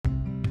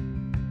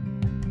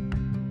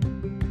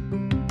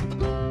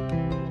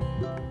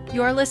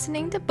You're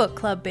listening to Book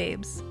Club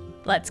Babes.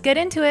 Let's get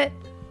into it.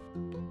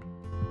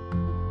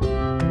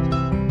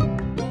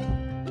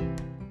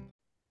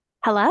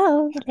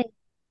 Hello.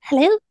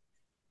 Hello.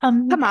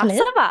 Comment Hello.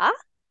 ça va?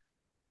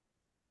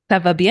 Ça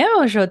va bien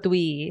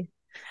aujourd'hui?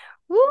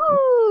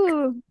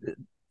 Woo!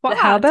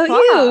 How about toi.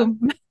 you?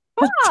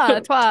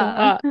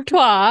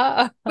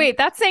 Toi. Wait,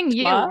 that's saying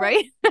you, Toi.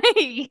 right?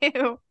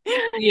 You.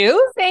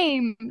 You?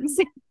 Same.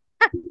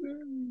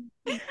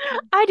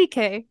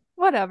 IDK.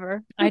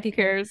 Whatever. Who IDK.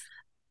 cares?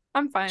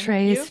 I'm fine. You?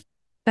 Trey's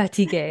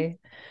fatigué.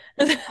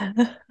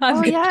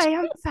 Oh yeah, I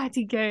am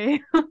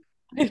fatigué.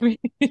 Me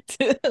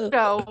too.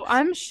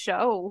 I'm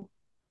show.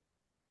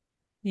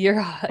 You're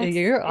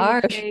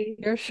S-H-A-U-T,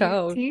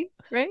 showed.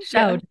 right?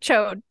 Showed.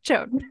 Yeah.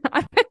 Chode.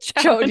 I'm a Chode.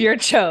 chode. You're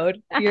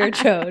chode. You're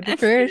chode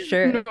for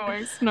sure.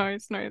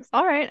 Nice.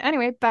 All right.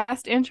 Anyway,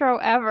 best intro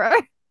ever.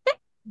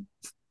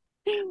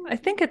 I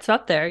think it's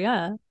up there,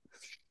 yeah.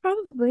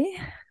 Probably.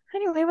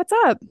 Anyway, what's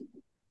up?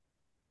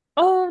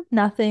 Oh,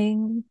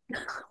 nothing.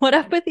 What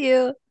up with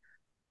you?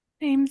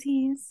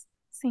 Samesies.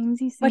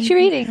 What you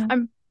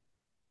reading?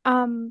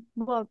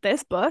 Well,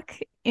 this book,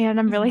 and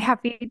I'm really Mhm.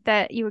 happy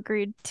that you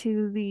agreed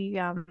to the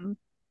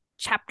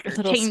chapter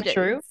Little changes.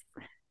 switcheroo.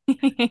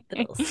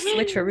 Little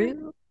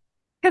switcheroo.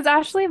 Because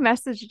Ashley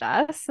messaged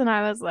us, and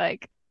I was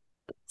like,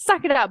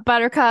 suck it up,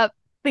 Buttercup,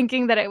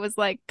 thinking that it was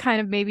like kind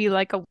of maybe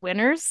like a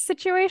winner's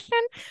situation.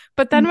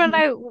 But then when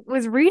I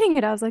was reading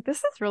it, I was like,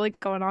 this is really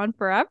going on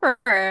forever.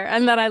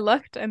 And then I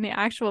looked in the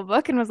actual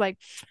book and was like,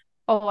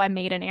 oh, I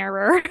made an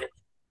error.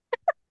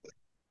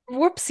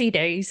 Whoopsie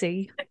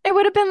daisy. It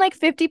would have been like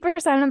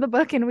 50% of the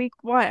book in week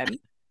 1.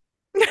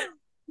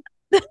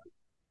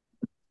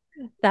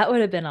 That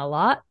would have been a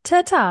lot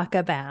to talk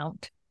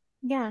about.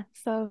 Yeah,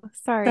 so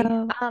sorry.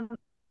 So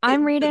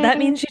I'm reading. That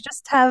means you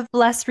just have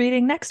less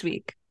reading next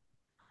week.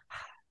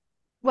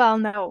 Well,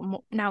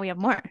 no, now we have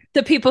more.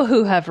 The people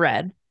who have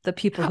read. The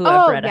people who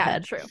have read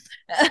ahead. True.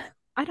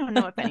 I don't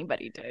know if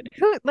anybody did.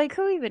 Who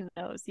even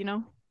knows, you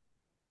know?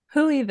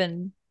 Who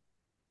even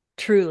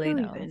truly Who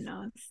knows? even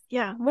knows?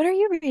 Yeah. What are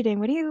you reading?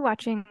 What are you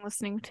watching,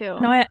 listening to?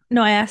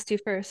 No, I asked you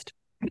first.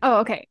 Oh,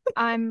 okay.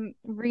 I'm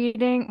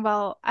reading.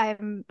 Well, I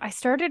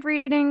started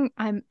reading.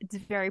 It's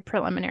very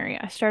preliminary.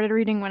 I started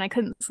reading when I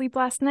couldn't sleep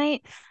last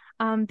night.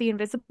 The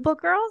Invisible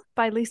Girl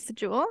by Lisa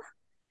Jewell.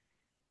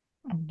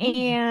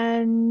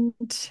 And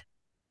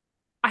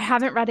I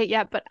haven't read it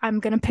yet, but I'm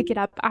gonna pick it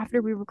up after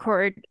we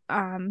record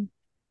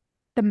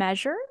The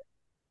Measure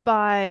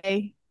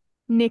by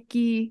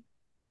Nikki.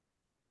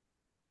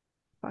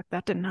 Fuck,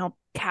 that didn't help.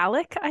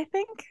 Calic, I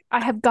think.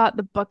 I have got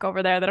the book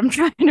over there that I'm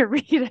trying to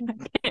read and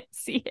I can't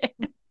see it.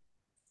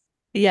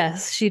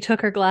 Yes, she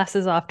took her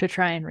glasses off to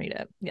try and read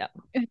it. Yeah.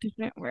 It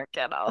didn't work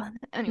at all.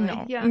 Anyway,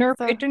 No. yeah. Nope,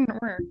 So, it didn't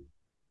work.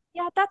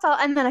 yeah, that's all.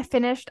 And then I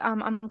finished.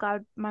 I'm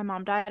glad my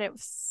mom died. It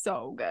was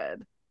so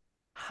good.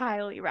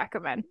 Highly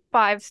recommend.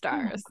 5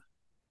 stars.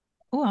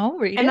 Oh, I'll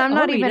read And it. I'm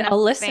not even I'll a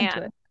listen fan.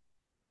 to it.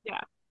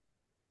 Yeah.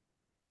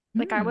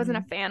 Like I wasn't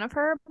a fan of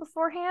her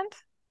beforehand.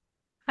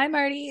 Hi,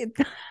 Marty.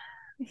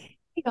 Hey,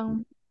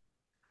 don't.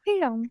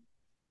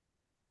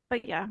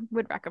 But yeah,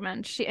 would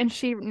recommend. She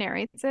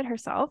narrates it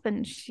herself,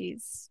 and she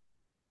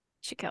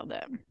killed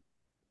it.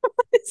 What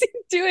is he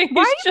doing?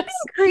 Why are you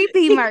being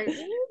creepy,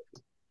 Marty?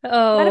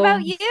 Oh, What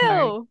about you?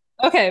 Marty.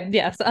 Okay,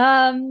 yes.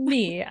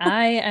 Me.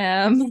 I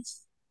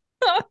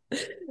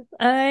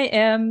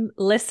am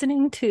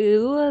listening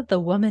to The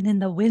Woman in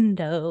the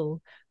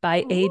Window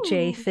by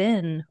AJ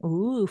Finn.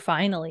 Ooh,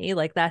 finally.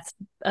 Like that's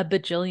a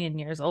bajillion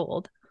years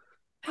old.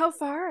 How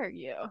far are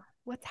you?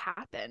 What's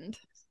happened?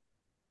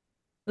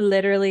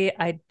 Literally,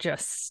 I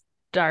just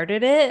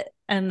started it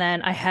and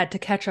then I had to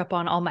catch up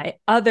on all my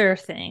other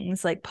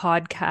things like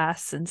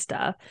podcasts and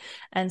stuff.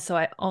 And so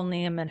I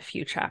only am a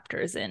few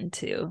chapters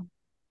into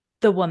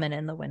The Woman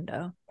in the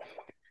Window.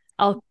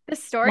 The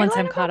story once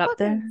I'm caught up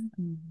there.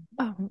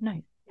 Oh,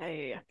 nice.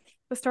 Yeah.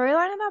 The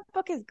storyline in that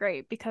book is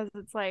great because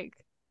it's like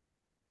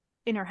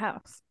in her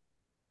house.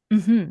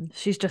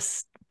 She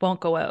just won't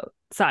go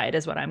outside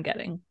is what I'm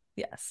getting.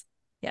 Yes.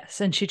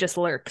 And she just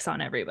lurks on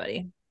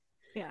everybody.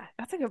 Yeah,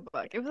 that's a good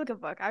book. It was a good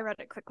book. I read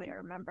it quickly, I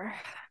remember.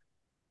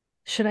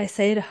 Should I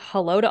say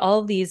hello to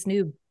all of these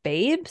new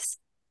babes?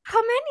 How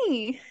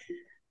many?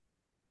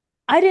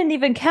 I didn't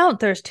even count.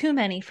 There's too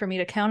many for me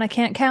to count. I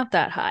can't count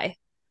that high.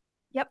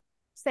 Yep.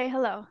 Say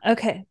hello.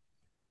 Okay.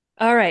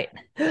 All right.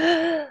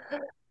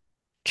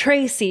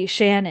 Tracy,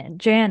 Shannon,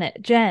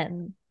 Janet,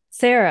 Jen,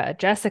 Sarah,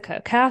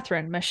 Jessica,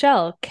 Catherine,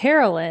 Michelle,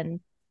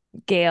 Carolyn,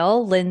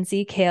 Gail,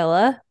 Lindsay,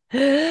 Kayla,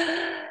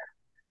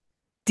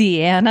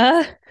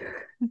 Deanna,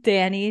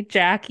 Danny,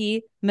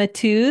 Jackie,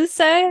 Matuz.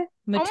 Oh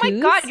my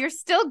God, you're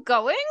still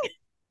going?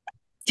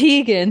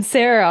 Tegan,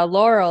 Sarah,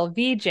 Laurel,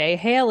 VJ,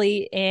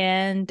 Haley,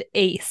 and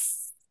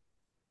Ace.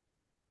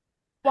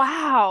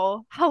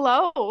 Wow.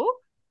 Hello.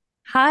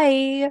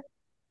 Hi.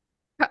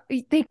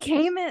 They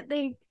came in.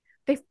 They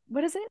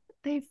what is it?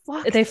 They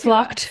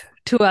flocked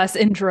to us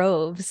in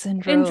droves.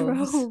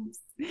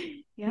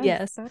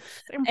 Yes.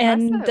 That's impressive.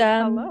 And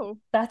hello.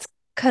 That's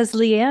because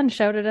Leanne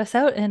shouted us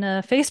out in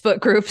a Facebook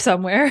group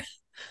somewhere.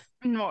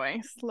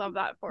 Nice. Love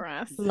that for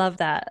us. Love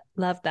that.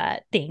 Love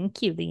that.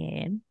 Thank you,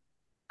 Leanne.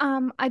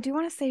 I do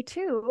want to say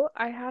too,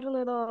 I had a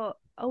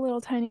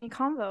little tiny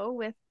convo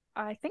with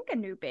I think a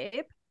new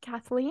babe,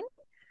 Kathleen.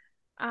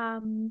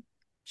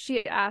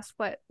 She asked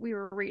what we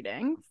were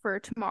reading for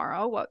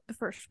tomorrow, what the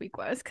first week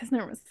was, because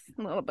there was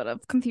a little bit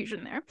of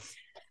confusion there.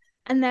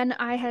 And then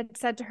I had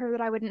said to her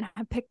that I wouldn't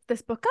have picked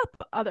this book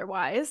up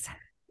otherwise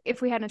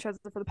if we hadn't chosen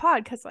it for the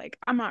pod, because like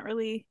I'm not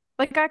really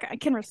like I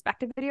can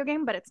respect a video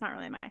game, but it's not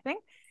really my thing.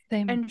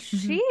 Same. And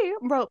she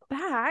wrote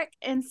back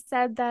and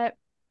said that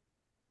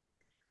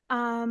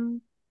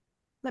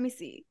let me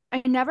see.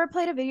 I never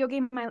played a video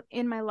game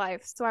in my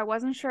life, so I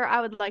wasn't sure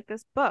I would like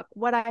this book.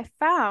 What I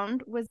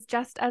found was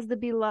just as the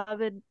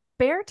beloved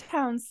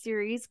Beartown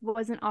series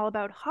wasn't all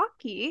about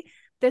hockey,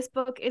 this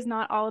book is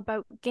not all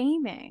about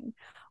gaming,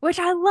 which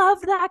I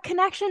love that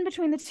connection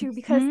between the two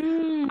because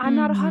I'm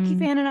not a hockey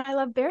fan and I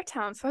love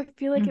Beartown, so I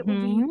feel like it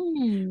would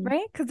be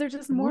right because there's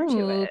just more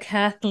to it.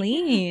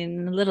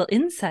 Kathleen, a little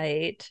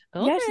insight.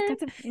 Yeah, she's got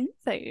some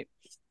insight.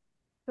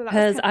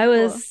 Because I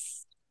was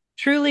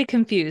truly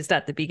confused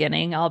at the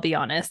beginning, I'll be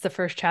honest. The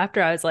first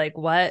chapter, I was like,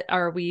 what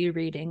are we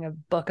reading? A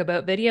book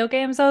about video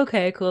games?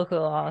 Okay, cool,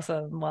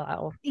 awesome.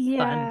 Wow.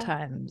 Yeah. Fun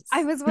times.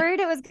 I was worried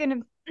it was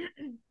gonna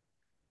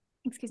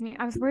excuse me.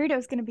 I was worried it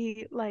was gonna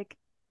be like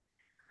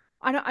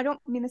I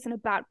don't mean this in a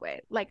bad way,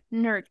 like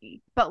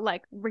nerdy, but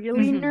like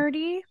really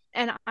nerdy.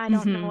 And I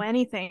don't know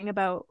anything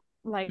about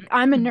like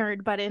I'm a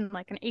nerd, but in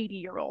like an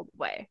 80-year-old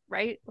way,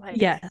 right? Like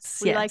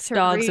we like to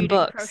dogs read and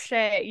books,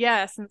 crochet,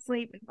 and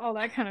sleep and all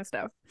that kind of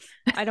stuff.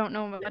 I don't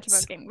know much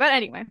about gaming, but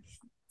anyway,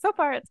 so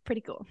far it's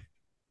pretty cool.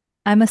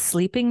 I'm a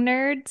sleeping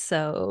nerd,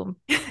 so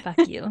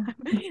fuck you.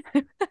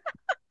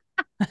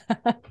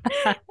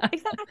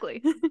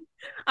 Exactly.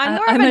 I'm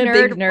more of a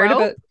nerd, big nerd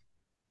about.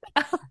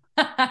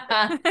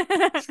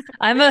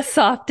 I'm a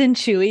soft and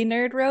chewy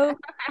nerd rope.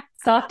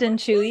 Soft and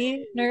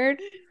chewy nerd.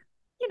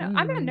 You know,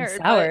 I'm a nerd,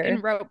 but in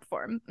rope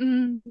form.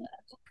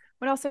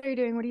 What else are you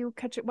doing?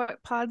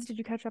 What pods did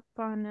you catch up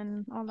on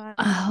and all that?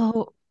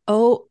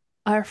 Oh,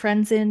 our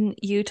friends in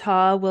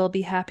Utah will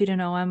be happy to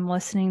know I'm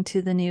listening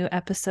to the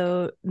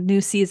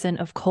new season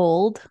of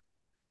Cold.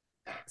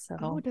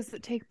 So, does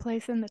it take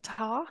place in the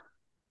Taw?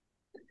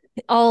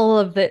 All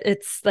of it.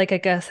 It's like I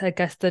guess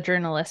the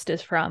journalist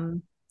is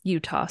from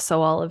Utah,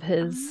 so all of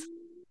his,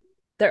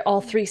 they're all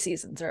 3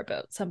 seasons are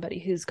about somebody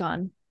who's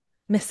gone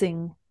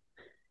missing.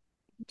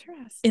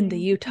 Interesting. In the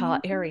Utah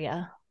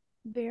area.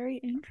 Very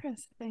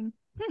interesting.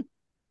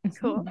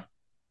 Cool.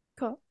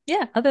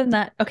 Yeah, other than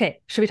that, okay,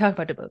 should we talk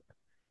about the book?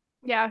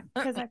 Yeah,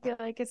 because I feel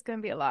like it's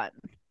gonna be a lot.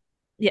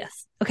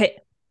 Yes. Okay.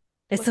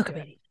 Let's talk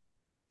about it.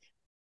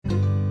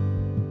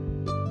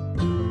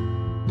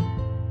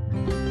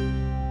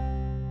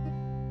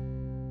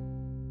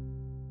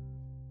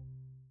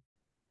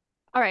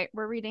 All right,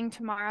 we're reading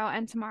Tomorrow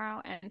and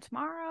Tomorrow and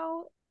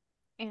Tomorrow,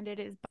 and it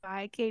is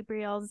by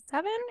Gabrielle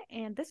Zevin.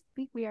 And this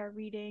week we are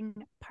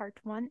reading part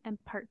 1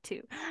 and part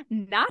 2,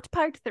 not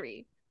part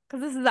 3, because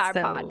this is our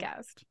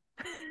podcast.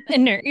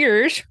 And their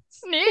ears.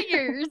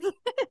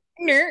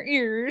 Their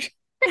ears.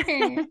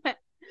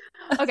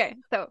 Okay,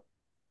 so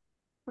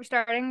we're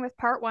starting with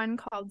part 1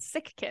 called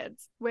Sick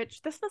Kids,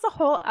 which this was a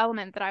whole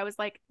element that I was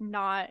like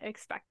not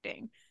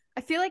expecting.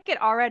 I feel like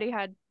it already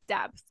had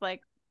depth,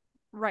 like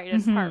right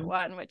in part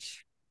 1, which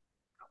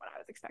is not what I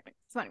was expecting.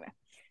 So anyway,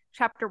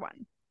 chapter 1.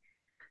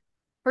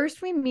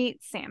 First, we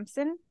meet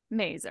Samson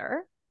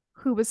Mazer,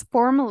 who was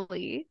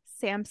formerly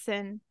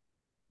Samson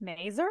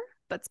Mazer,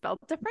 but spelled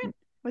different,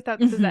 without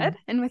the Z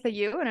and with a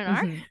U and an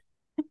R.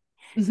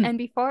 And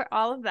before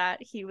all of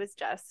that, he was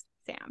just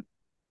Sam.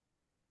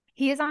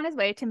 He is on his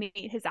way to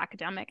meet his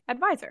academic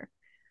advisor.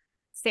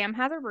 Sam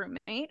has a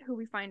roommate who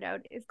we find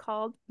out is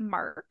called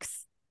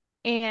Marks,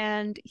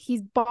 and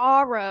he's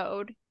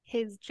borrowed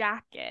his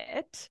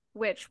jacket,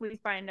 which we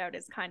find out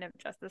is kind of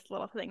just this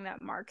little thing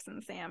that Marks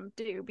and Sam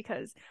do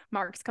because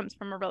Marks comes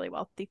from a really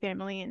wealthy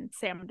family and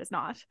Sam does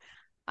not.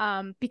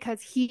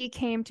 Because he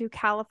came to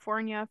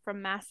California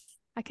from I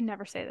can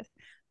never say this.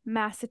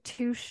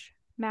 Massachusetts.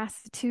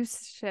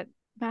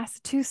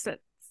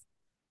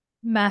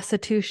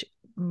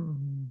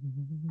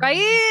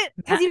 Right?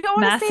 Because you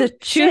don't want to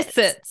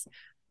say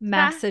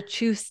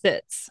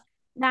Massachusetts.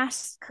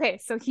 Okay,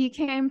 so he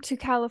came to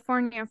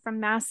California from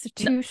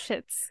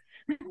Massachusetts.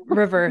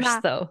 Reverse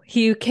though.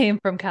 He came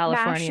from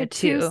California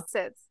too.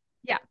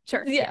 Yeah,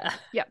 sure. Yeah.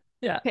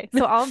 Okay,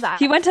 so all of that.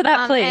 He went to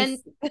that place.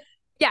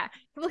 Yeah.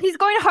 Well, he's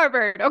going to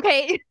Harvard.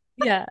 Okay.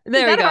 Yeah,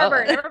 there we go.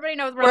 Harvard. Everybody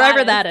knows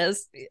wherever that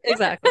is.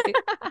 Exactly.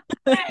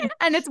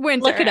 And it's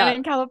winter. Look it up.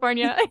 In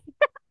California.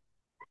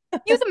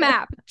 Use a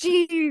map.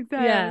 Jesus.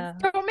 Yeah.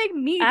 Don't make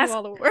me do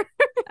all the work.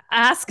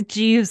 Ask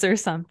Jeeves or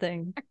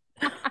something.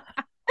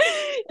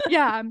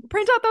 Yeah.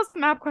 Print out those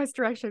MapQuest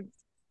directions.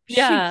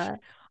 Yeah. Sheesh.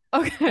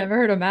 Okay. Ever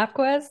heard of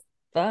MapQuest?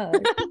 Fuck.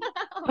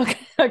 Okay.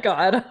 Oh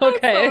God.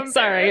 Okay. So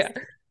sorry.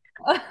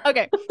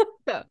 Okay,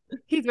 so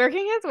he's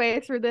working his way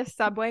through this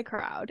subway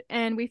crowd,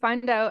 and we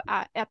find out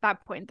at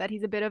that point that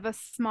he's a bit of a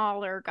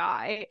smaller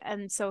guy,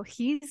 and so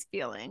he's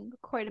feeling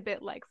quite a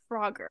bit like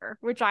Frogger,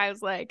 which I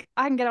was like,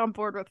 I can get on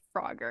board with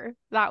Frogger.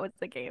 That was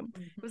the game.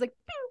 It was like,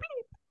 pew,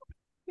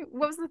 pew.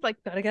 What was this like?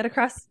 Gotta get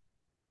across.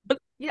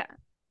 Yeah,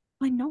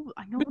 I know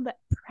that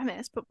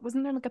premise, but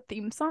wasn't there like a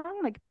theme song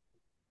like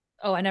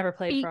Oh, I never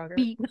played beep Frogger.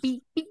 beep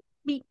beep beep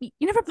beep beep?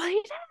 You never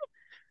played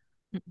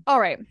it? All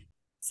right.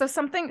 So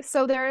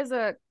there is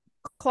a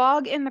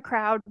clog in the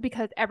crowd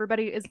because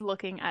everybody is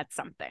looking at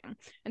something.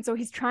 And so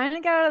he's trying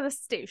to get out of the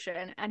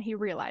station, and he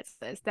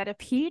realizes that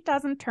if he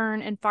doesn't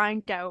turn and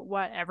find out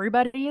what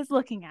everybody is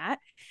looking at,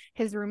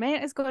 his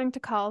roommate is going to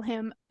call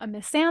him a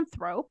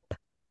misanthrope.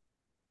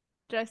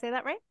 Did I say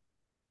that right?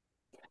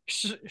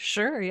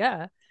 Sure,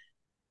 yeah.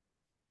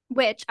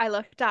 Which I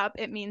looked up.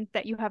 It means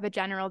that you have a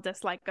general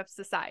dislike of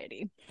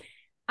society.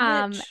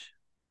 Which...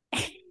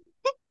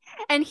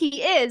 And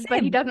he is,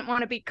 but he doesn't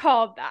want to be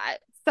called that.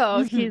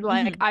 So he's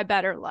like, I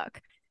better look.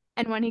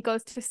 And when he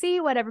goes to see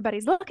what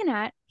everybody's looking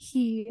at,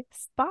 he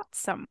spots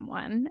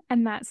someone,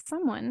 and that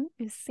someone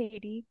is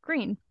Sadie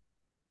Green.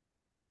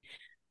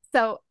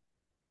 So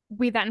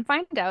we then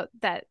find out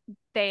that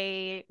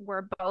they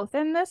were both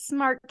in the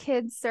smart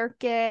kids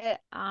circuit,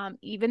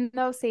 even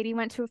though Sadie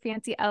went to a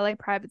fancy LA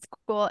private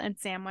school and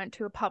Sam went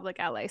to a public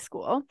LA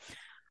school.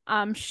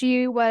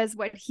 She was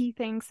what he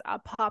thinks a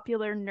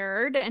popular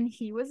nerd, and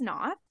he was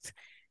not.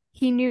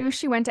 He knew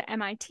she went to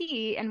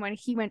MIT, and when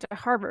he went to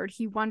Harvard,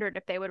 he wondered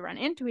if they would run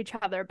into each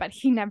other, but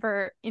he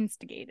never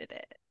instigated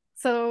it.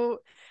 So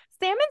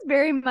Sam is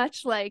very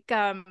much like,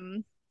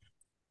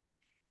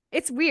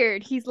 it's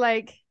weird. He's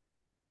like,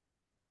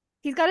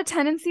 he's got a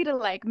tendency to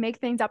like make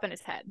things up in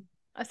his head,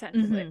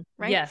 essentially,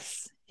 right?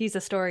 Yes, he's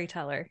a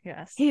storyteller.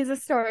 Yes, he's a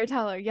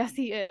storyteller. Yes,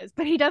 he is,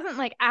 but he doesn't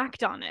like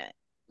act on it.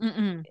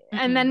 And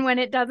then when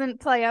it doesn't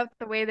play out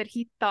the way that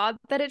he thought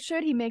that it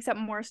should, he makes up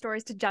more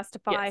stories to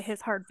justify his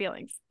hard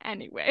feelings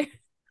anyway.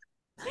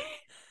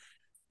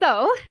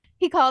 So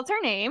he calls her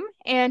name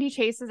and he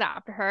chases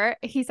after her.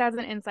 He says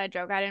an inside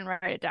joke. I didn't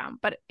write it down,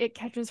 but it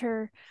catches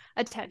her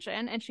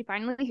attention, and she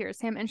finally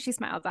hears him and she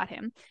smiles at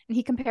him. And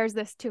he compares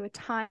this to a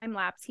time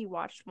lapse he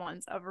watched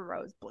once of a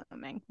rose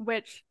blooming,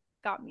 which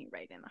got me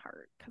right in the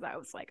heart because I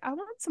was like, I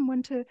want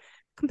someone to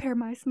compare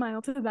my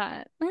smile to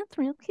that. That's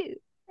real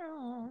cute.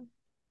 Aww.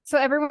 So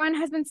everyone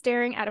has been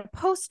staring at a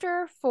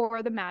poster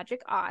for the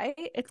magic eye.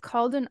 It's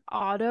called an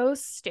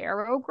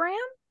autostereogram.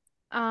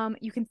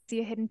 You can see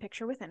a hidden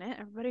picture within it.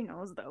 Everybody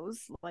knows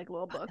those, like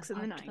little books in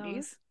the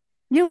 90s.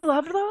 You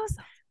loved those?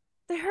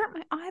 They hurt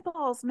my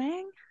eyeballs,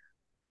 man.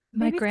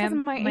 My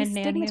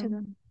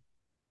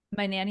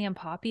nanny and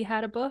Poppy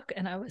had a book,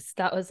 and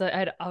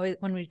I'd always,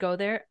 when we'd go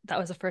there, that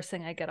was the first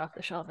thing I'd get off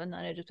the shelf, and then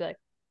I'd just be like,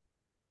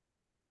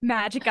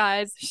 Magic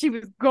eyes. She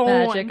was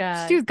going to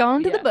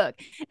the book,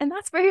 and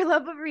that's where your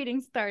love of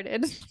reading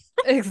started.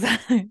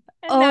 Exactly.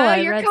 And now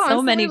I read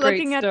so many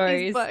great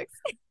stories.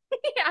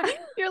 Yeah,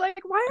 you're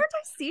like, why aren't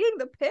I seeing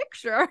the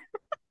picture?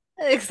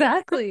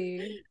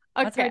 Exactly.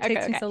 That's why it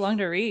takes me so long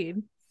to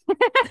read.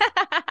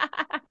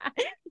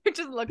 You're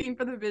just looking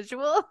for the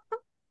visual.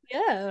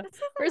 Yeah.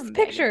 Where's the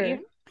picture?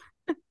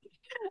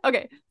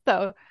 Okay,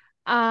 so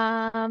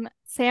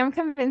Sam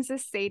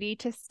convinces Sadie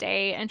to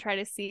stay and try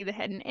to see the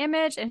hidden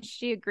image, and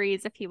she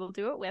agrees if he will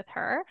do it with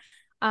her.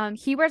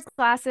 He wears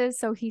glasses,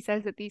 so he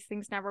says that these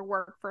things never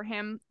work for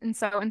him, and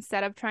so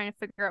instead of trying to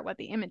figure out what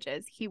the image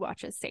is, he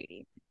watches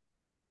Sadie.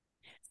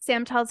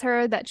 Sam tells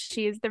her that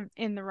she's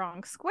in the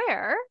wrong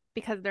square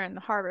because they're in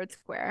the Harvard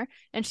square,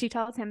 and she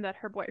tells him that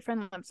her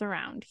boyfriend lives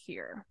around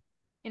here.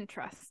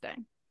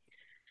 Interesting.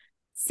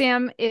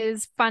 Sam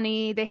is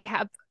funny. They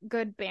have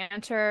good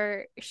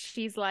banter.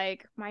 She's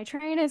like, my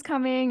train is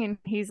coming. And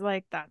he's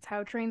like, that's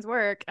how trains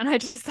work. And I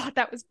just thought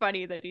that was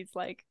funny that he's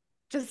like,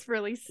 just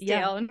really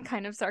stale and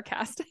kind of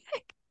sarcastic.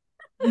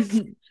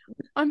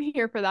 I'm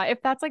here for that.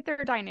 If that's like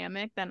their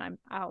dynamic, then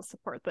I'll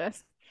support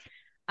this.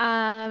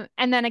 And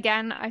then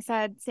again, I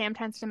said Sam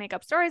tends to make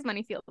up stories when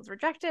he feels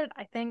rejected,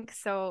 I think.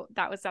 So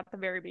that was at the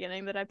very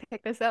beginning that I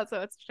picked this out.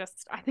 So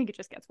I think it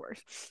just gets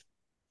worse.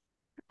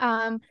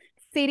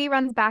 Sadie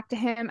runs back to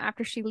him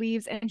after she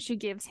leaves, and she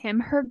gives him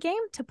her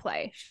game to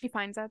play. He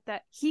finds out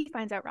that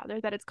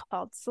it's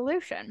called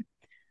Solution.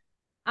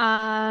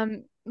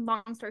 Long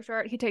story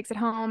short, he takes it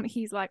home.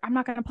 He's like, I'm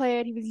not going to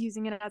play it. He was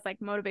using it as like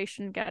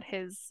motivation to get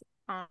his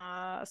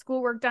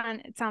schoolwork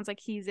done. It sounds like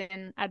he's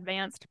in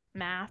advanced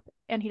math,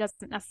 and he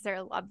doesn't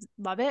necessarily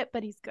love it,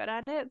 but he's good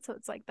at it. So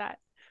it's like that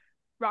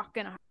rock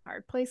in a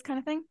hard place kind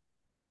of thing.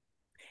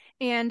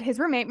 And his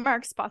roommate,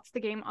 Mark, spots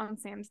the game on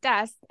Sam's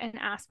desk and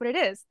asks what it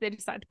is. They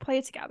decide to play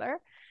it together.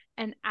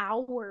 And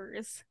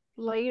hours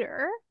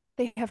later,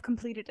 they have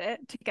completed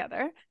it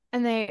together.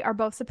 And they are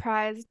both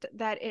surprised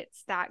that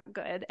it's that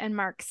good. And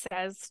Mark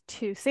says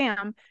to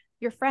Sam,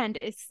 your friend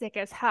is sick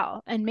as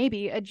hell and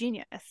maybe a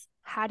genius.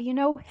 How do you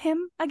know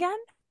him again?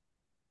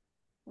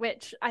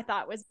 Which I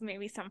thought was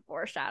maybe some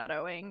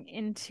foreshadowing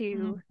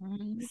into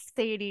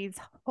Sadie's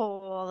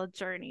whole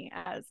journey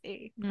as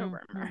a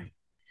programmer.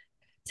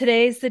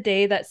 today's the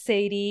day that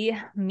Sadie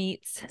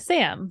meets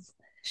Sam.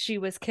 She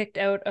was kicked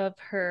out of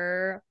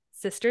her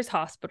sister's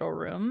hospital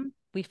room.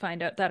 We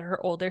find out that her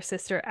older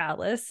sister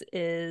Alice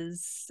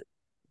is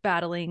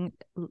battling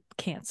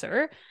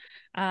cancer,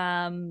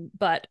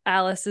 but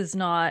Alice is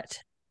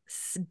not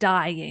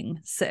dying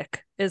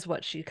sick, is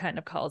what she kind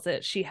of calls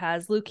it. She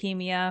has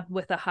leukemia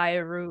with a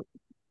high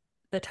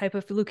the type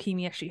of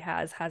leukemia she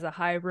has a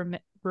high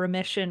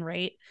remission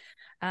rate,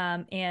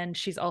 and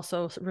she's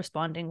also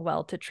responding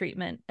well to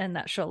treatment, and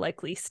that she'll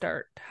likely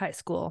start high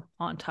school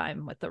on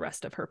time with the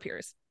rest of her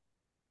peers.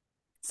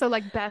 So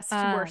like best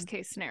worst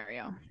case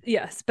scenario.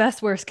 Yes,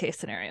 best worst case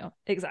scenario.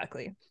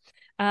 Exactly.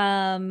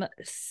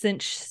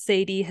 Since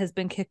Sadie has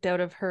been kicked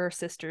out of her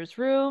sister's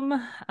room,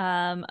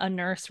 a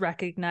nurse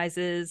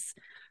recognizes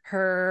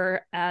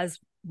her as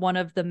one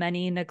of the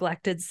many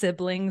neglected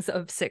siblings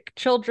of sick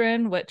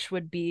children, which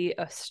would be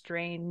a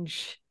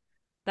strange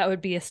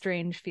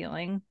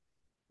feeling.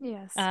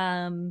 Yes.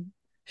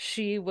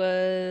 She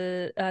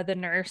was the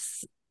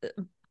nurse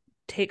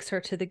takes her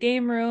to the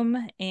game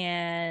room,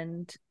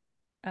 and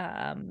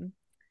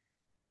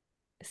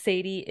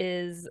Sadie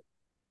is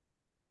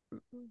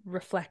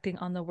reflecting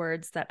on the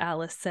words that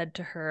Alice said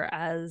to her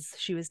as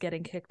she was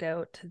getting kicked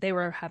out. They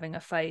were having a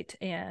fight,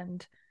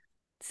 and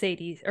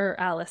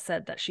Alice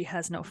said that she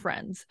has no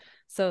friends.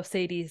 So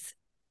Sadie's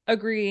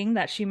agreeing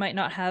that she might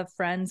not have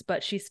friends,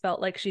 but she's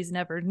felt like she's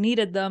never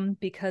needed them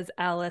because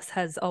Alice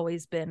has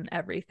always been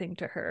everything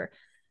to her.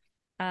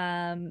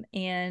 And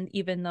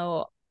even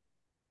though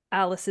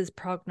Alice's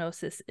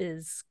prognosis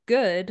is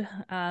good,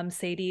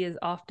 Sadie is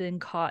often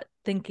caught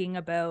thinking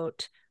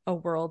about a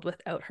world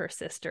without her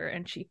sister,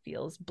 and she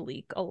feels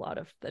bleak a lot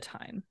of the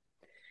time.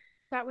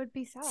 That would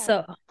be sad.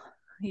 So,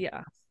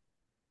 yeah.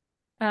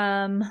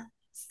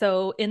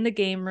 So in the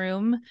game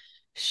room,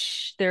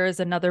 there is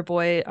another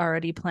boy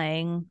already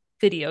playing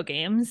video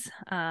games.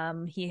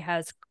 He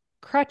has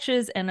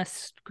crutches and a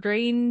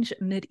strange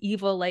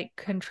medieval-like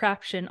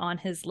contraption on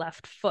his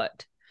left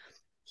foot.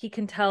 He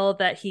can tell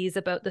that he's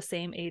about the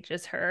same age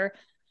as her.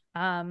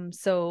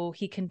 So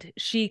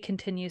she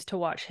continues to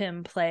watch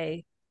him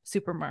play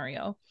Super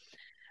Mario.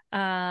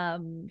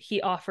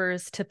 He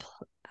offers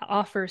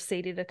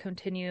Sadie to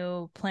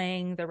continue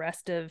playing the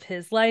rest of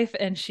his life,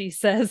 and she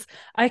says,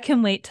 "I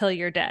can wait till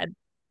you're dead."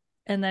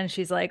 And then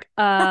she's like,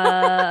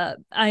 I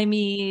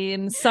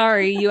mean,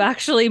 sorry, you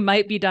actually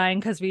might be dying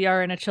because we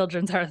are in a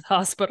children's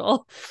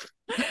hospital.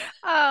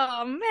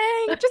 Oh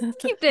man, just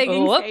keep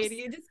digging,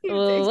 Sadie. Just keep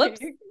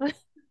digging.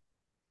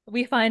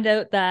 We find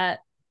out that,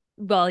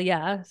 well,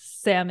 yeah,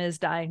 Sam is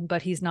dying,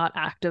 but he's not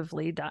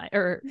actively dying.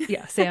 Or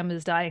yeah, Sam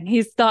is dying.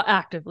 He's not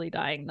actively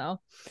dying though.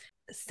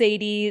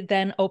 Sadie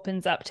then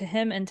opens up to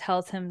him and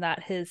tells him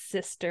that her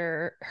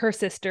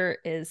sister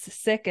is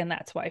sick, and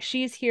that's why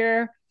she's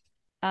here.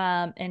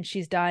 And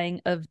she's dying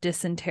of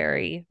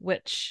dysentery,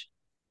 which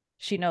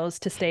she knows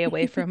to stay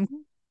away from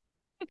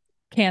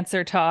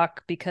cancer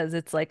talk because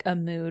it's like a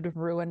mood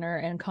ruiner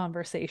and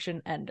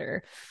conversation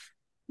ender.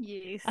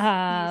 Yes,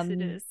 yes,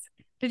 it is.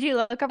 Did you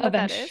look up what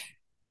that is?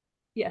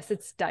 Yes,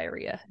 it's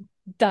diarrhea.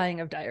 Dying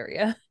of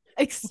diarrhea.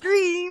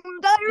 Extreme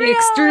diarrhea.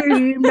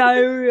 Extreme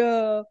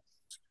diarrhea.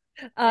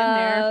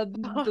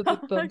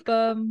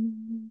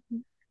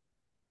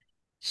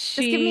 Just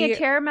give me a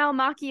caramel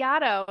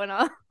macchiato and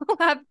I'll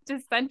have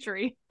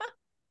dysentery.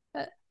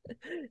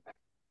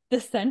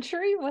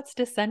 Dysentery? What's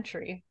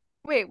dysentery?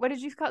 Wait, what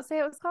did you say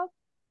it was called?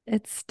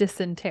 It's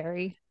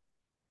dysentery.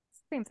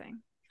 Same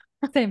thing.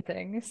 Same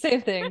thing.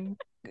 Same thing.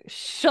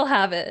 She'll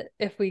have it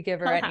if we give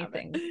her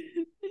anything.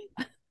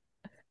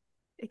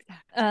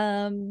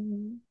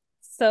 Exactly.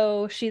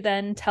 So she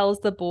then tells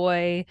the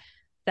boy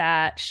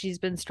that she's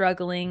been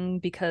struggling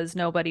because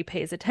nobody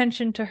pays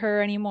attention to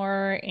her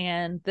anymore,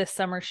 and this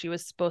summer she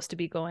was supposed to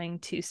be going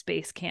to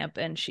space camp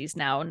and she's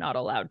now not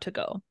allowed to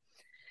go.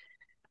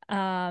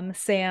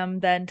 Sam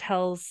then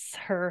tells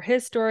her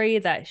his story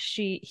that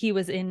he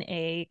was in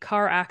a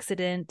car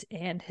accident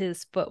and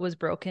his foot was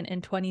broken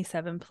in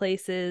 27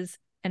 places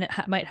and it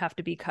might have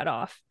to be cut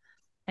off.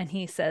 And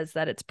he says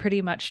that it's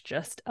pretty much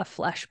just a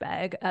flesh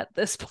bag at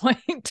this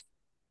point.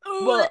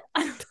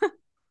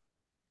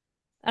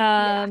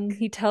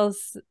 He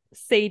tells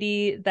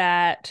Sadie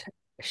that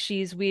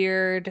she's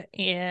weird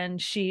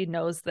and she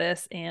knows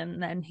this,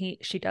 and then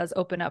she does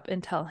open up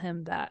and tell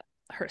him that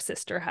her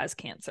sister has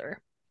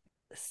cancer.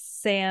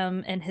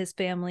 Sam and his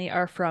family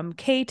are from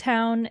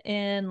K-Town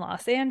in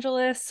Los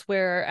Angeles,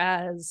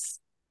 whereas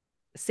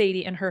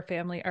Sadie and her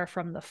family are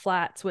from the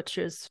Flats, which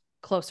is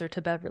closer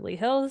to Beverly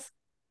Hills.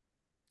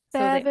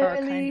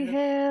 Beverly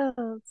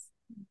Hills.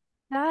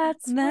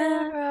 That's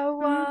where I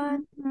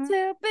want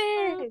to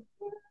be.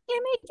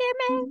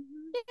 Gimme.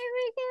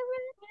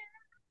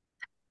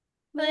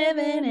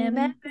 Living in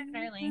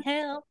Beverly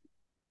Hills.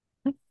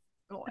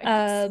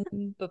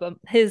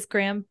 His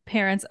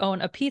grandparents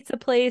own a pizza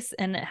place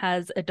and it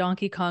has a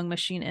Donkey Kong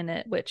machine in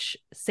it, which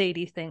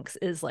Sadie thinks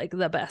is like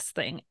the best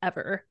thing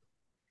ever.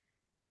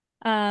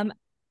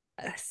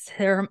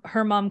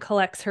 her mom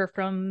collects her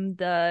from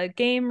the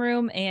game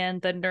room,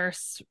 and the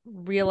nurse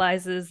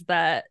realizes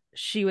that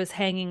she was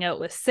hanging out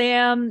with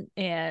Sam,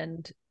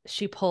 and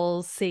she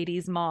pulls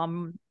Sadie's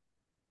mom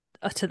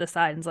to the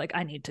side and is like,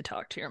 I need to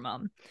talk to your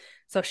mom.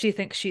 So she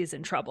thinks she's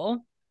in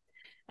trouble.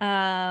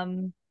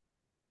 And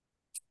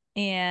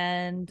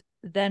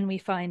then we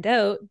find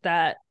out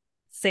that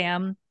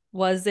Sam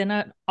was in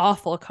an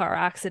awful car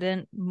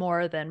accident,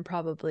 more than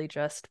probably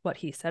just what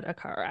he said, a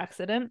car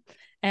accident.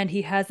 And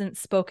he hasn't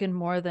spoken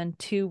more than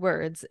 2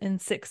 words in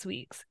 6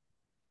 weeks.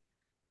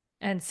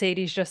 And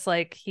Sadie's just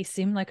like, he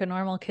seemed like a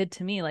normal kid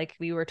to me. Like,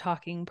 we were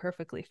talking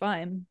perfectly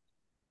fine.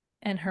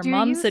 And her Do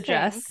mom you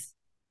suggests,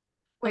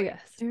 Wait,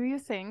 yes, do you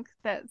think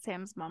that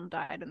Sam's mom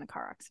died in the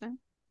car accident?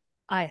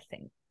 I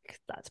think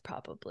that's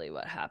probably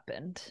what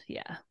happened.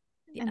 Yeah.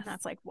 And Yes.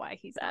 that's like why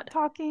he's not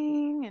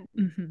talking and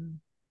Mm-hmm.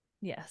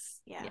 Yes.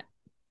 yeah.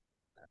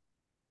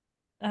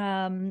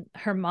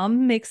 Her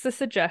mom makes the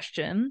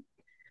suggestion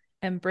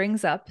and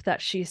brings up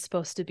that she's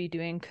supposed to be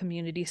doing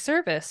community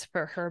service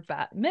for her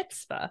bat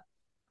mitzvah,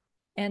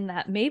 and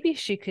that maybe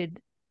she could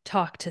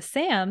talk to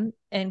Sam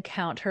and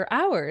count her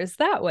hours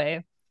that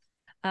way.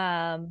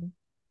 And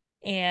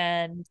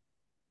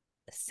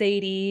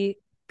Sadie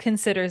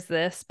considers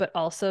this, but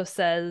also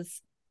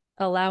says,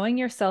 allowing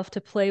yourself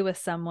to play with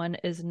someone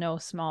is no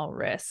small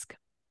risk.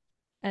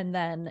 And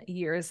then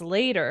years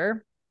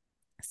later,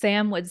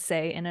 Sam would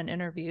say in an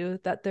interview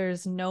that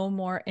there's no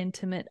more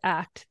intimate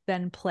act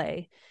than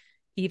play.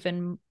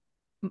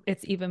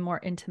 It's even more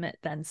intimate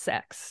than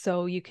sex.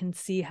 So you can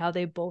see how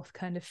they both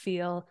kind of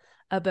feel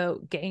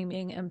about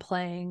gaming and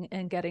playing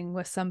and getting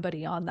with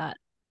somebody on that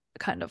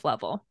kind of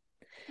level.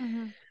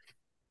 Mm-hmm.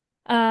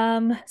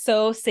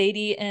 So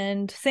Sadie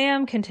and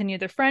Sam continue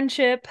their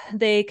friendship.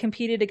 They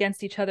competed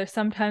against each other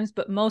sometimes,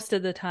 but most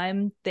of the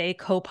time they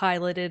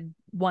co-piloted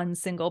one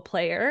single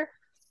player.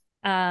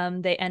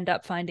 They end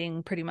up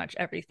finding pretty much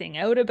everything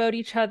out about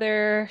each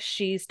other.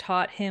 She's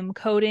taught him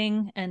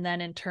coding, and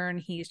then in turn,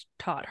 he's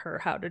taught her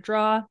how to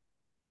draw.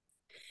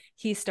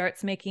 He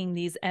starts making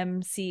these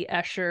MC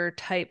Escher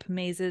type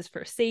mazes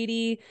for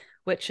Sadie,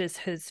 which is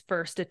his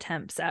first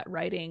attempts at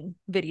writing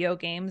video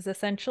games,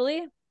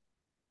 essentially.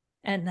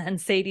 And then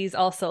Sadie's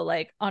also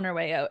like on her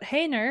way out,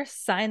 hey, nurse,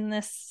 sign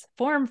this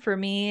form for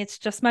me. It's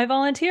just my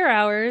volunteer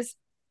hours.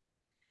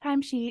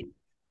 Timesheet.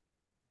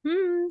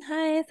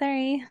 Hi,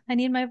 sorry. I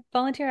need my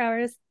volunteer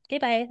hours. Okay,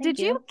 bye. Thank Did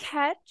you. you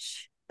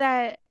catch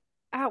that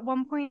at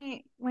one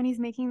point when he's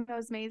making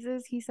those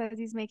mazes, he says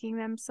he's making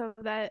them so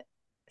that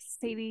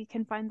Sadie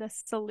can find the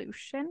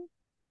solution?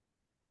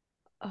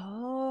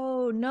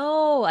 Oh,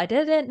 no, I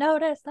didn't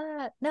notice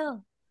that.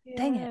 No.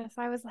 Dang it. Yes,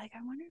 I was like, I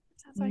wonder if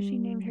that's why she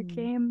named her Mm.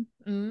 game.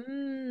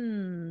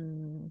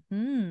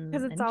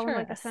 Because it's all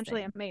like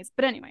essentially a Interesting. maze.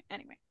 But anyway.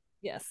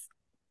 Yes.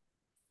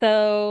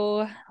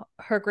 So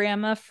her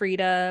grandma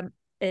Frida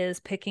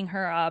is picking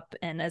her up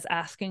and is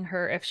asking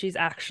her if she's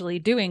actually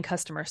doing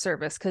customer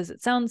service, because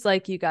it sounds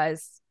like you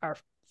guys are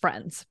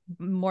friends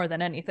more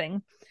than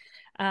anything.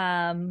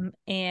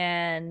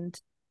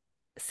 And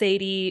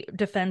Sadie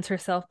defends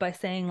herself by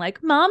saying,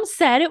 like, mom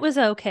said it was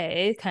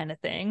okay, kind of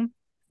thing.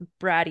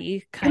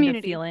 Bratty kind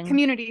of feeling.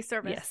 Community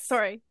service. Yes.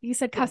 Sorry, you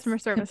said customer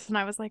service, and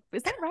I was like,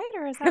 is that right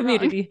or is that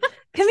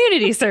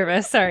community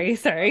service?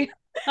 Sorry,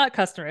 not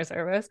customer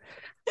service.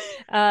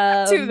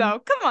 Two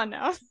though. Come on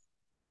now.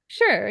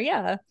 Sure,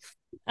 yeah.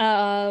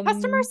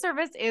 Customer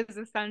service is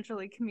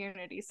essentially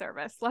community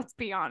service. Let's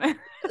be honest.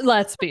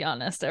 Let's be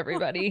honest,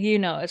 everybody. You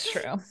know it's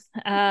true.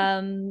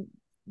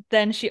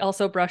 Then she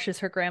also brushes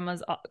her grandma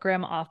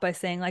off by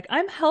saying, like,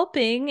 I'm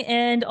helping,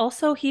 and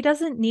also he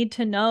doesn't need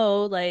to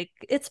know, like,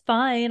 it's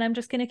fine, I'm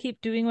just gonna keep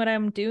doing what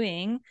I'm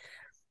doing.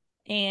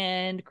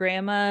 And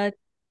grandma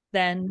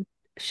then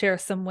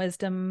shares some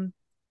wisdom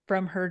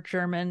from her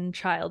German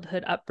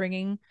childhood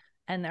upbringing,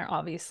 and they're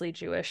obviously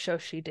Jewish, so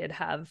she did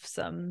have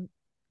some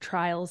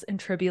trials and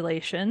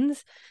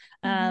tribulations.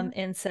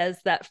 And says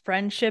that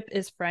friendship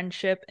is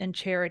friendship and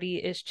charity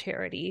is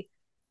charity.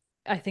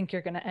 I think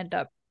you're going to end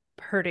up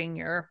hurting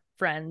your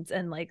friends,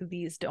 and like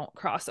these don't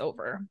cross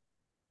over.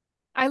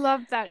 I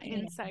love that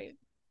insight.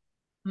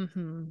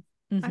 Mm-hmm.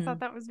 I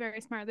thought that was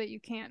very smart, that you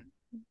can't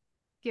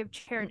give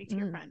charity to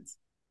your friends.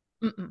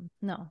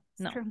 No.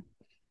 True.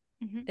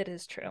 It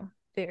is true.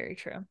 Very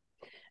true.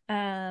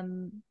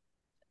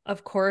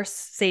 Of course,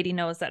 Sadie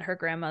knows that her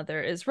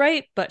grandmother is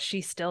right, but she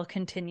still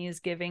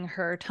continues giving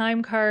her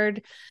time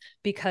card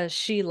because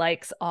she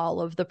likes all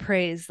of the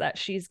praise that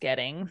she's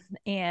getting,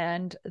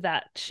 and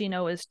that she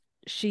knows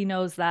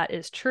that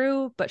is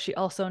true, but she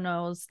also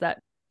knows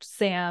that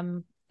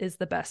Sam is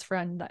the best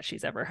friend that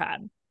she's ever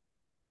had.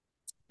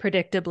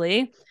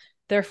 Predictably,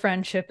 their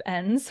friendship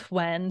ends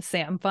when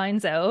Sam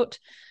finds out,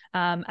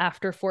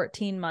 after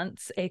 14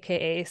 months,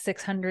 aka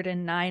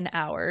 609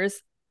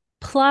 hours,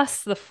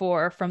 plus the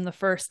 4 from the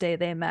first day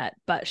they met,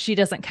 but she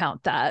doesn't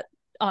count that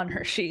on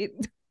her sheet.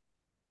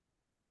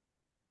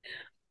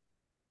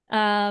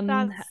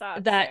 That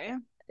sucks,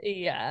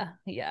 yeah,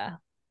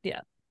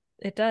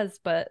 it does,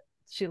 but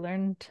she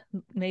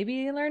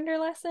maybe learned her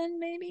lesson,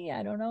 maybe.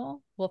 I don't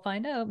know. We'll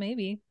find out,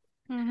 maybe.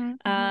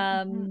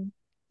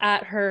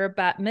 At her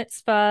bat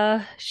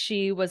mitzvah,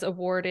 she was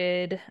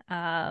awarded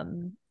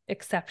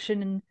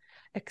exceptional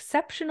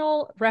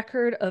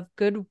record of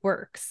good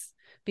works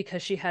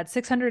because she had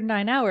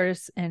 609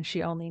 hours and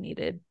she only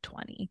needed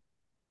 20.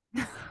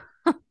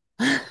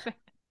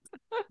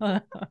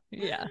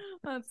 Yeah.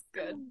 That's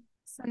good.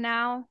 So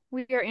now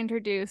we are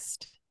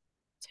introduced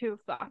to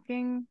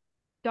fucking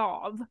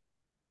Dov,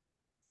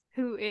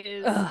 who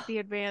is the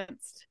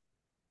advanced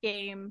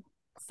game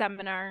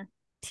seminar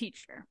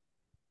teacher.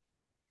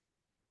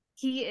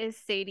 He is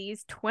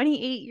Sadie's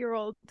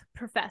 28-year-old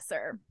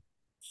professor.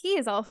 He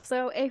is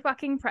also a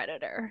fucking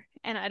predator,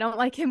 and I don't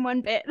like him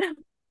one bit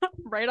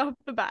right off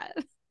the bat.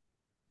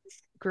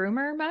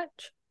 Groomer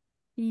much?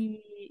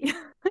 Did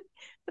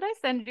I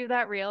send you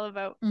that reel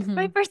about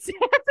my first day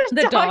as a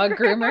the dog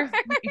groomer?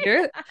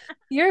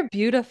 You're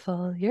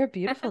beautiful. You're a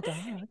beautiful dog.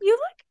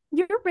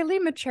 You're really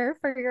mature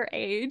for your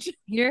age.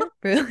 You're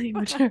really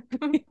mature.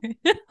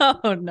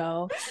 Oh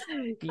no.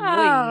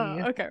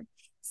 Oh, okay.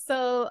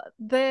 So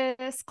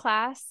this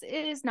class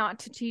is not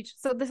to teach.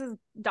 So this is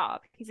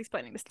Dov. He's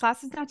explaining this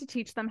class is not to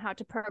teach them how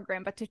to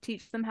program, but to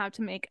teach them how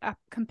to make a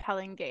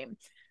compelling game.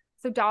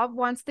 So Dov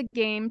wants the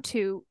game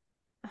to,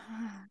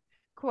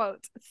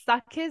 quote,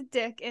 suck his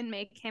dick and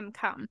make him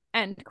come,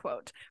 end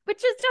quote,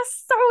 which is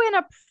just so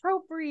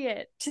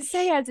inappropriate to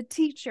say as a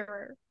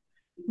teacher.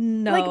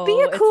 No, like,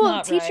 be a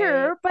cool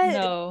teacher, right. but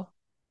no.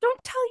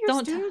 Don't tell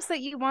your students that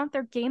you want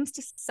their games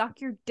to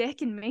suck your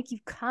dick and make you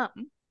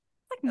come.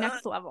 Like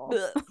next level.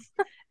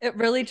 It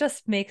really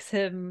just makes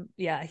him,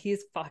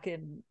 he's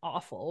fucking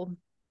awful.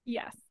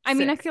 Yes. I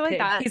mean, I feel like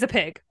that. He's a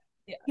pig.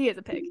 Yeah. He is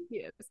a pig. He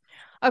is.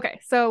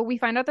 Okay, so we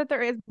find out that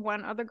there is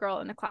one other girl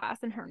in the class,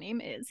 and her name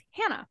is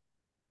Hannah.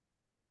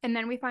 And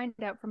then we find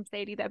out from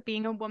Sadie that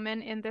being a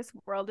woman in this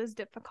world is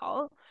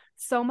difficult,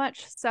 so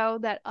much so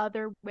that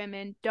other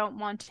women don't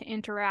want to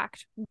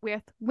interact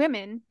with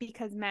women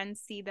because men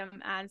see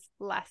them as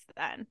less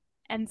than.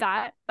 And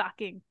that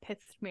fucking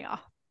pissed me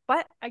off.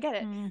 But I get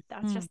it.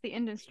 That's just the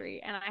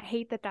industry, and I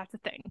hate that that's a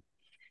thing.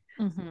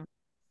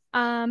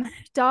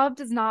 Dov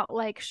does not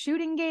like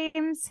shooting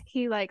games.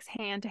 He likes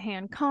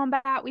hand-to-hand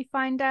combat, we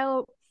find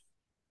out.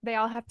 They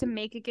all have to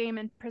make a game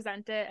and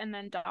present it, and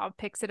then Dov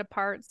picks it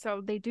apart.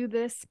 So they do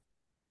this.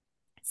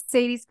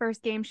 Sadie's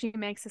first game she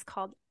makes is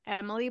called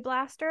Emily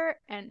Blaster,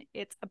 and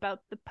it's about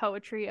the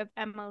poetry of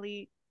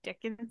Emily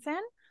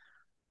Dickinson.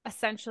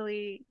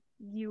 Essentially,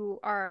 you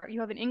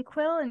have an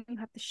inkwell, and you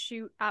have to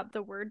shoot out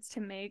the words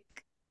to make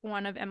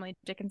one of Emily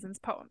Dickinson's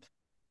poems.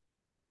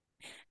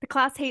 The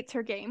class hates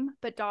her game,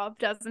 but Dov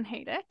doesn't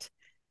hate it.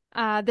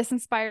 This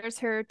inspires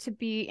her to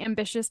be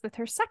ambitious with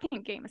her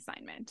second game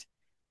assignment.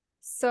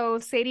 So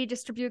Sadie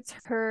distributes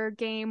her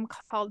game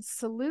called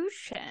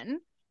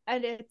Solution,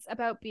 and it's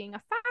about being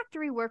a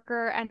factory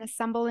worker and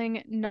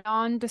assembling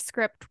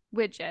nondescript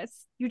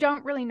widgets. You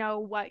don't really know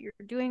what you're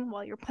doing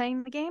while you're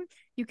playing the game.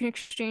 You can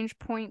exchange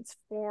points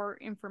for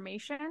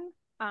information,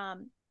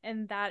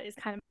 and that is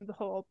kind of the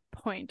whole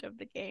point of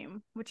the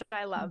game, which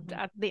I loved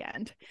at the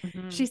end.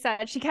 She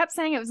kept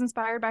saying it was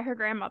inspired by her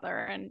grandmother,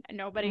 and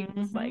nobody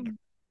was like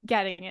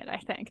getting it, I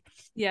think.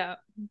 Yeah.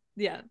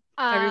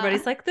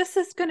 Everybody's like, this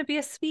is going to be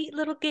a sweet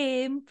little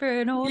game for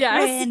an old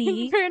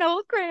granny. For an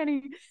old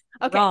granny.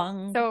 Okay.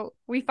 Wrong. So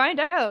we find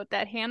out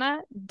that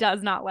Hannah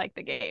does not like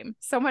the game.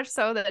 So much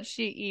so that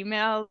she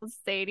emails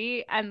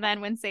Sadie, and then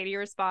when Sadie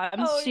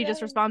responds, she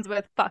just responds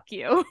with, fuck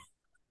you.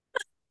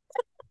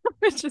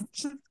 Which is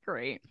just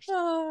great.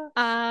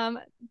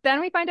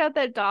 Then we find out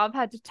that Dov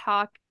had to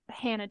talk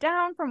Hannah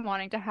down from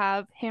wanting to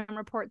have him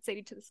report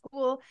Sadie to the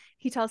school.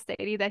 He tells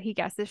Sadie that he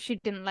guesses she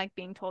didn't like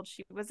being told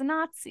she was a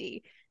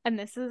Nazi. And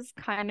this is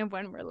kind of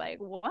when we're like,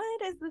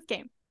 what is this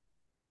game?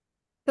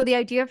 So the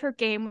idea of her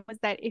game was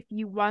that if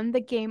you won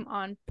the game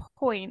on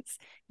points,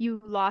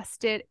 you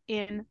lost it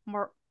in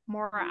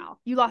morale.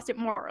 You lost it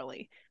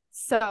morally.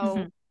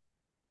 So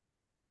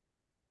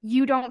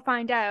you don't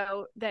find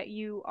out that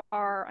you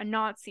are a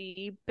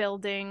Nazi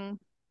building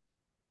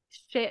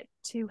shit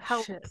to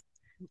help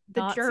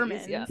the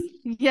Nazis,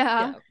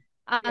 Germans.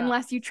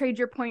 Unless you trade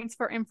your points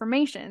for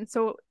information.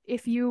 So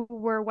if you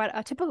were what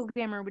a typical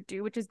gamer would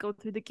do, which is go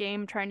through the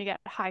game trying to get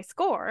a high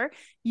score,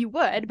 you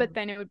would, but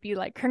then it would be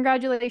like,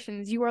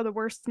 congratulations, you are the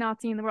worst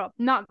Nazi in the world.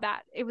 Not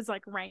that. It was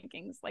like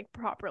rankings, like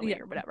properly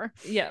or whatever.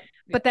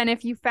 But then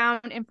if you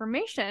found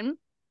information,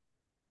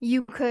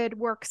 you could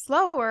work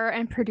slower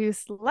and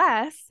produce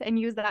less and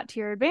use that to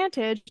your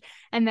advantage,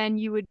 and then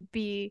you would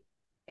be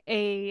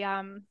a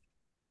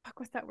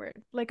what's that word?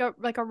 Like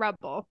a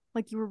rebel.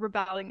 Like you were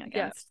rebelling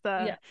against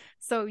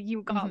so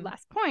you got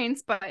less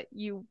points, but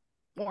you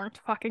weren't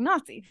fucking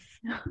Nazi.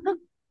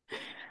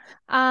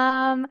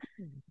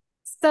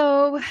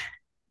 So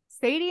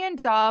Sadie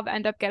and Dov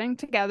end up getting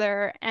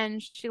together,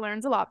 and she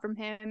learns a lot from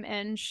him,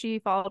 and she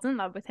falls in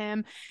love with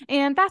him.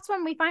 And that's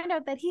when we find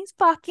out that he's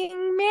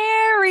fucking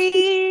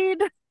married.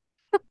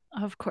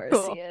 Of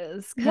course he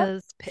is,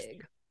 because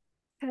pig.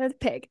 Because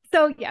pig.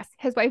 So yes,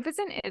 his wife is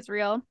in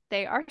Israel.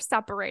 They are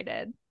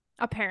separated,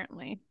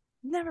 apparently.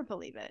 Never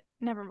believe it.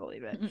 Never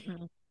believe it.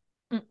 Mm-mm.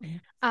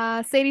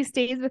 Mm-mm. Sadie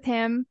stays with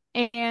him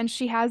and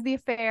she has the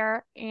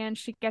affair and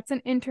she gets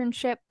an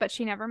internship, but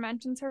she never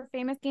mentions her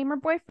famous gamer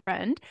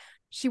boyfriend.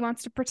 She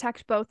wants to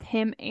protect both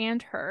him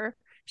and her.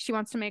 She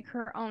wants to make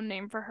her own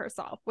name for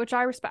herself, which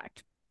I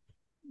respect.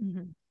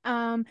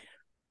 Mm-hmm.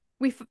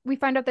 We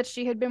find out that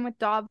she had been with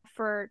Dov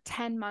for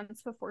 10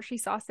 months before she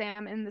saw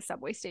Sam in the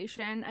subway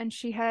station, and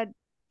she had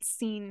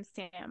seen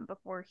Sam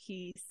before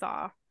he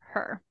saw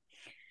her.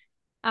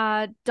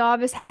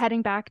 Dov is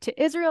heading back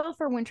to Israel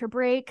for winter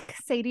break.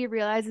 Sadie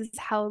realizes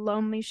how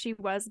lonely she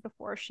was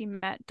before she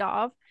met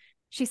Dov.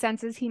 She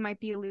senses he might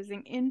be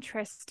losing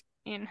interest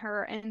in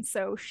her, and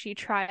so she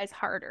tries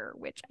harder,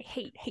 which I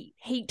hate.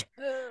 Hate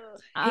it.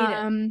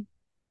 Don't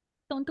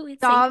do it.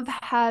 Dov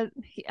has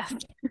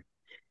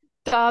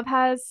Dov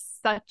has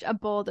such a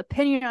bold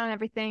opinion on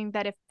everything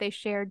that if they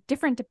share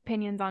different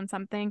opinions on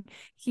something,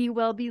 he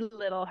will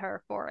belittle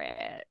her for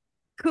it.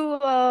 Cool.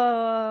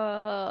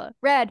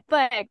 Red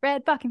flag,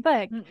 red fucking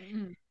flag.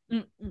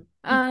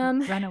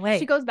 Run away.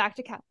 She goes back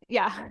to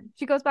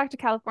she goes back to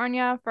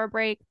California for a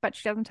break, but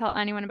she doesn't tell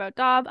anyone about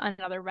Dov.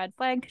 Another red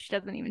flag. She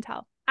doesn't even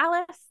tell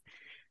Alice.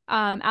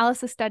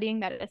 Alice is studying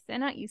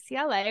medicine at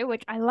UCLA,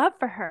 which I love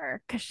for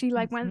her because she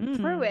like went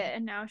through it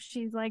and now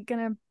she's like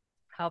gonna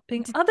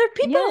helping other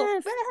people.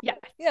 Yes.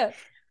 Yeah.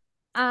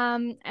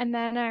 And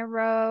then I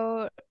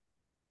wrote,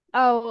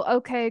 oh,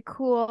 okay,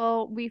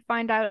 cool. We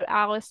find out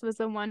Alice was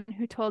the one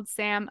who told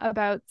Sam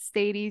about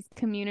Sadie's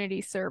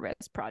community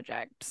service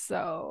project.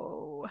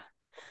 So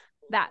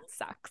that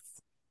sucks.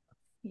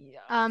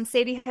 Yeah.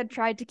 Sadie had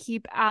tried to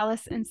keep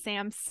Alice and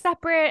Sam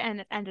separate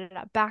and it ended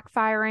up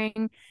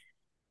backfiring.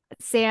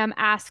 Sam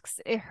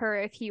asks her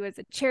if he was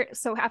a charity.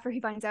 So after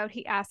he finds out,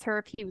 he asks her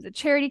if he was a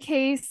charity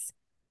case.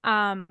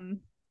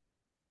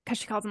 Because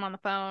she calls him on the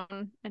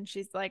phone and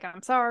she's like,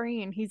 I'm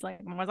sorry. And he's like,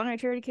 was I a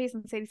charity case?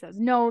 And Sadie says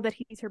no, that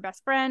he's her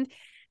best friend,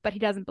 but he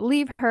doesn't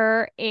believe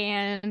her.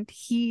 And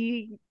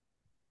he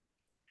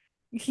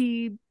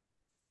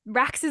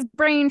racks his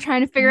brain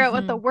trying to figure out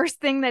what the worst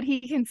thing that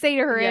he can say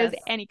to her is.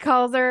 And he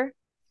calls her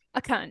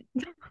a cunt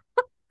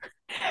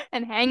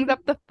and hangs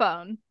up the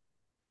phone.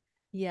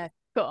 Yeah.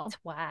 Cool.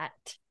 Twat.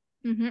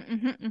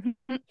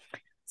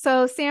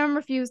 So Sam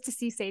refused to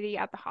see Sadie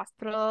at the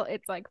hospital.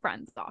 It's like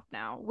friends off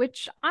now,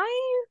 which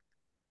I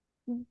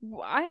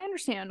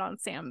understand on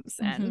Sam's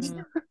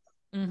end.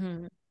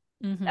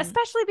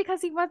 Especially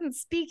because he wasn't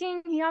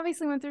speaking. He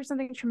obviously went through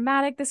something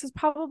traumatic. This was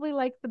probably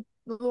like the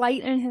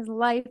light in his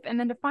life. And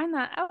then to find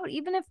that out,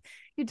 even if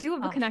you do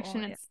have a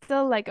connection, it's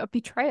still like a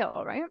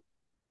betrayal, right?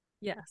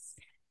 Yes.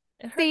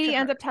 Sadie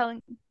ends up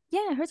telling,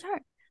 it hurts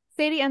her.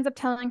 Sadie ends up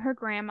telling her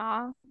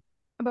grandma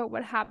about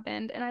what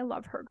happened, and I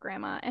love her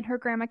grandma, and her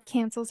grandma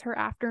cancels her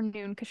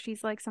afternoon because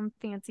she's like some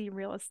fancy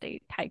real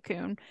estate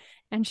tycoon,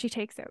 and she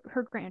takes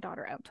her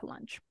granddaughter out to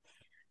lunch.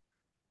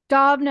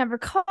 Dov never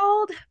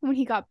called when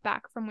he got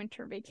back from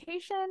winter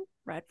vacation,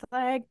 red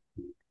flag,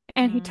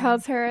 and he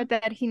tells her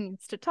that he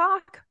needs to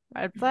talk,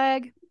 red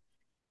flag.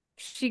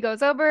 She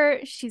goes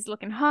over, she's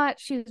looking hot,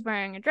 she's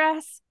wearing a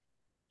dress.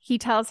 He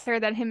tells her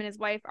that him and his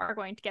wife are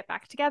going to get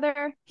back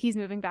together. He's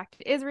moving back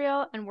to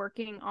Israel and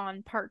working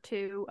on part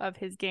 2 of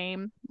his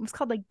game. It was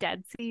called like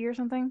Dead Sea or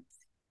something.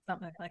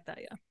 Something like that,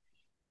 yeah.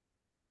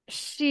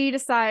 She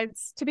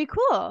decides to be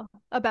cool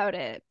about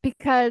it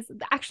because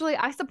actually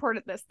I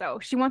supported this though.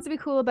 She wants to be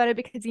cool about it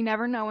because you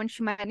never know when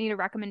she might need a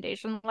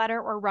recommendation letter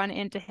or run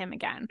into him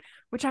again,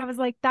 which I was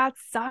like, that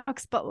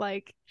sucks. But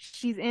like,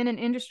 she's in an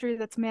industry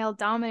that's male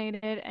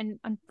dominated. And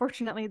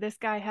unfortunately, this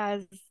guy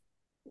has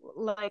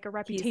like a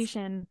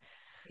reputation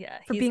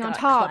for being on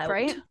top, clout.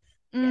 Right?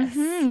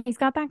 Yes. He's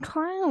got that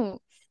clout.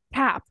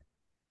 Cap.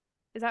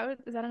 Is that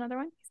another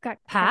one? He's got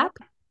Pap?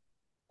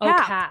 Oh,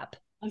 Cap.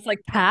 I was like,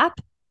 Pap?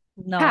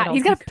 No,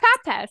 he's got a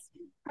Pap test.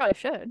 Probably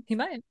should. He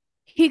might.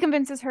 He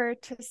convinces her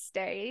to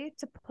stay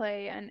to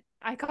play an,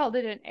 I called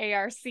it an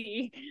ARC,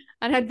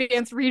 an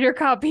advanced reader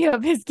copy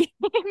of his game.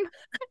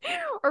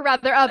 Or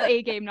rather of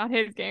a game, not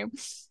his game.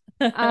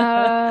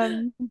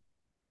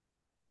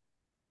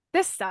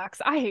 This sucks.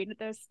 I hated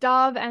this.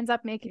 Dov ends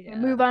up making a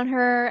move on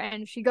her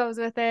and she goes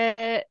with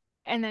it.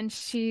 And then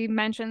she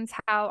mentions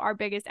how our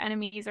biggest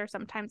enemies are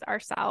sometimes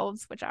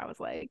ourselves, which I was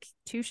like,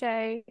 touche.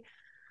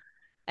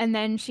 And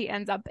then she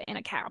ends up in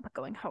a cab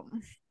going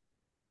home.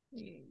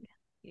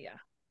 Yeah.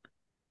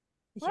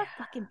 What a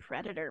fucking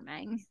predator,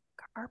 man.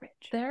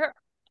 Garbage.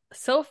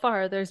 So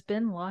far, there's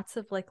been lots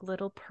of like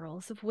little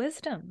pearls of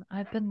wisdom.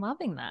 I've been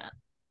loving that.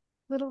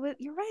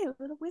 You're right.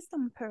 Little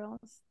wisdom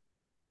pearls.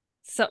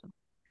 So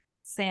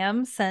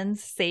Sam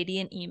sends Sadie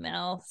an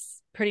email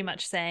pretty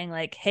much saying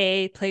like,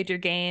 hey, played your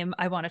game.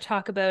 I want to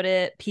talk about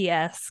it.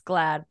 P.S.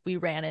 Glad we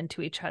ran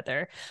into each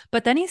other.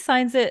 But then he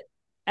signs it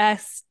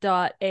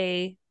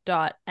S.A.M,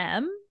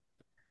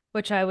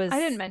 which I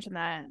didn't mention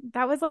that.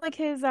 That was like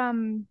his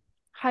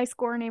high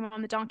score name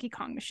on the Donkey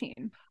Kong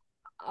machine.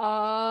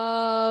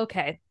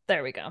 Okay,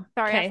 there we go.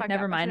 Sorry, okay,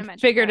 never mind.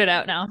 Figured it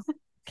out now.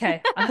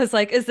 Okay. I was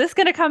like, is this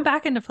gonna come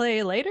back into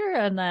play later?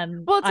 And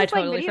then Well, it's I just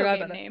like totally video forgot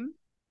game about it. name,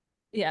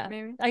 Yeah,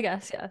 maybe. I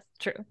guess, yeah,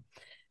 true.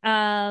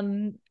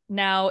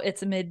 Now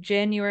it's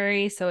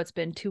mid-January, so it's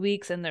been 2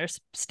 weeks and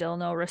there's still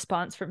no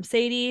response from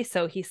Sadie.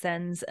 So he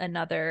sends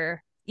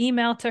another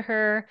email to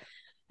her.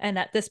 And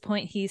at this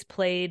point, he's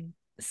played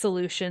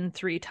Solution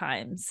 3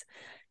 times.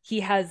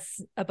 He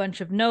has a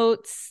bunch of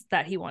notes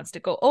that he wants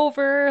to go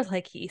over,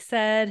 like he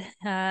said.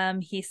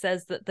 He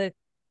says that the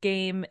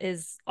game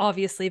is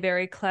obviously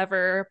very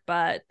clever,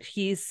 but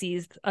he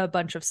sees a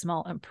bunch of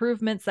small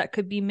improvements that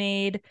could be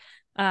made.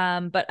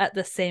 But at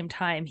the same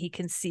time, he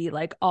can see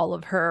like all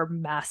of her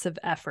massive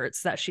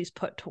efforts that she's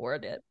put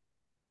toward it.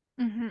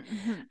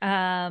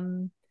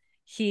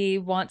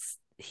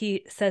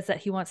 He says that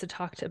he wants to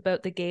talk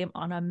about the game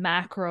on a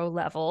macro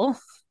level.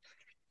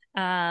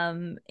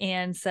 And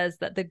says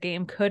that the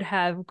game could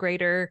have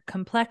greater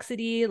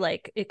complexity,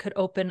 like it could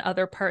open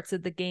other parts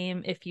of the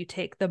game if you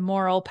take the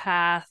moral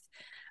path.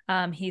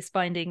 He's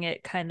finding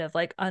it kind of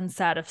like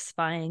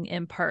unsatisfying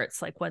in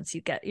parts, like once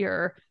you get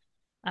your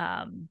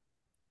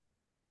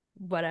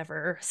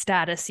whatever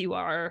status you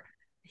are,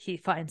 he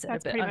finds it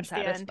That's a bit pretty much the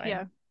end. unsatisfying.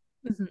 Yeah.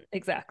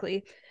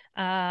 Exactly.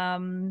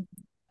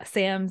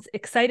 Sam's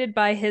excited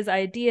by his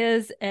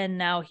ideas, and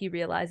now he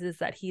realizes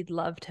that he'd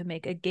love to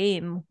make a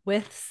game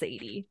with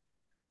Sadie.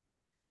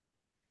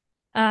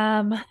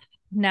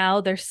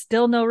 Now there's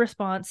still no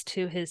response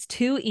to his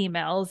 2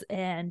 emails,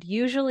 and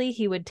usually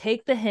he would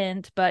take the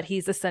hint, but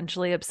he's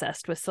essentially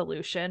obsessed with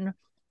Solution.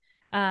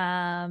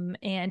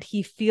 And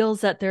he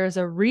feels that there's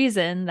a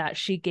reason that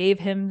she gave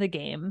him the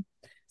game.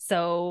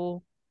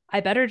 So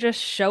I better just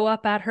show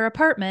up at her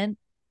apartment.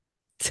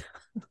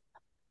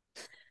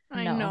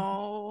 I No.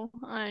 know.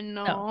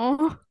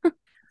 No.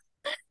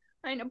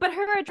 I know. But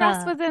her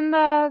address was in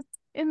the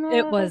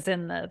It was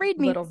in the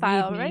readme little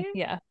file, readme. right?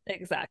 Yeah,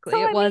 exactly.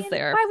 So It I was mean,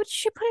 there. why would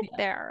she put it Yeah.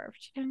 there if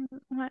she didn't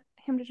want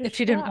him to just If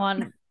she show didn't up?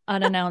 want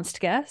unannounced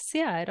guests.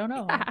 Yeah, I don't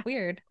know. Yeah.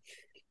 Weird.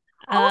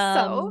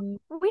 Also,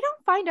 we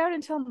don't find out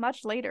until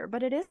much later,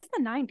 but it is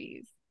the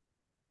 90s.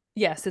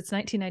 Yes, it's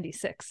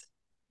 1996.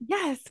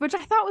 Yes, which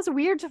I thought was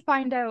weird to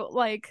find out,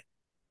 like,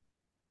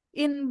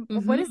 in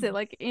what is it,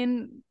 like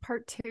in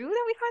part 2 that we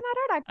find that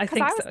out? I Because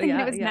think I was so. thinking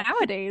Yeah, it was yeah.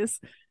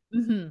 nowadays.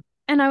 Mm-hmm.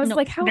 And I was No,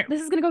 like, how no.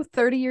 this is gonna go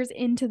 30 years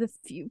into the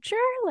future?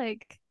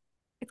 Like,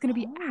 it's gonna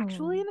be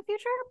actually in the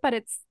future, but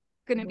it's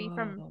gonna be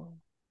from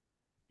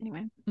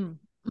anyway.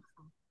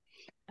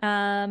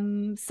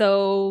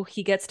 So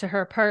he gets to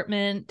her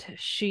apartment.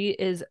 She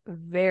is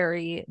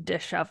very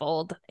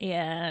disheveled,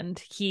 and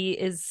he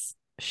is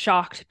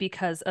shocked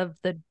because of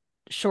the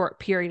short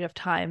period of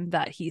time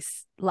that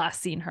he's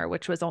last seen her,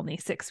 which was only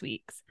 6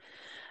 weeks.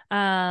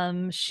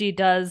 She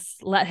does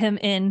let him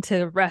in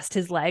to rest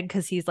his leg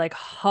because he's like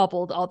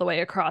hobbled all the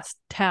way across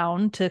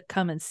town to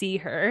come and see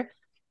her.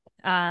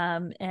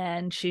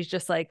 And she's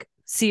just like,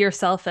 see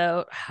yourself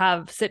out,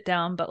 sit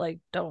down, but like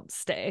don't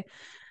stay.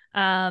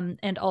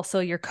 And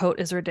also your coat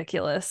is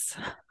ridiculous.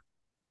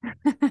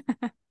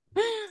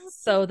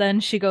 So then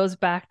she goes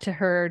back to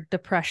her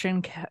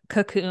depression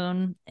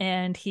cocoon,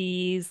 and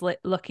he's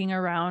looking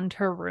around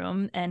her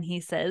room, and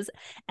he says,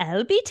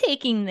 I'll be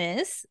taking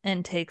this,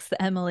 and takes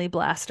the Emily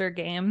Blaster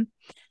game,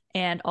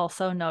 and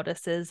also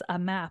notices a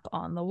map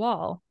on the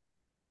wall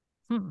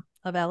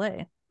of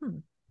LA.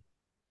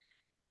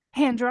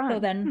 Hand drawn. So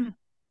then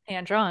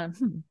hand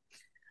drawn.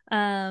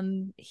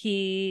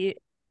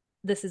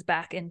 This is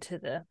back into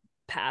the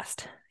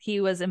past. He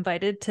was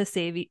invited to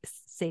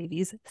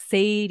Sadie's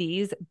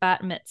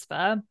bat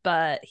mitzvah,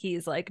 but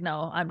he's like,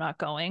 no, I'm not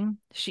going.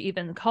 She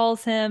even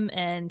calls him,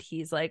 and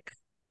he's like,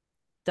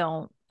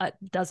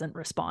 doesn't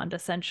respond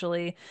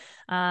essentially.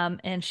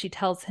 And she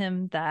tells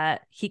him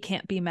that he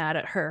can't be mad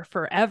at her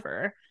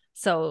forever.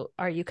 So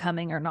are you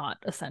coming or not,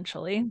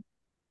 essentially?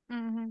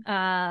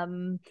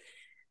 And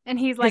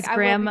he's like, I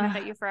will be mad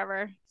at you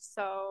forever.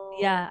 So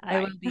yeah, I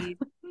will be.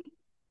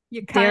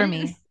 You dare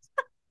me.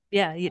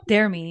 Yeah, you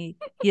dare me,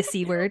 you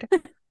C word.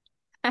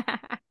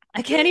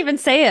 I can't even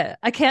say it.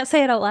 I can't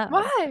say it out loud.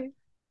 Why?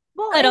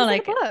 Well, I don't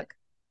like the book.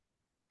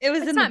 It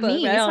was in the book.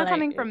 Me. It's not like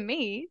coming from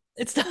me.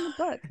 It's in the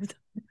book.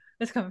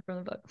 It's coming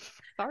from the book.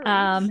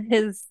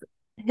 Sorry.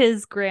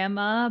 His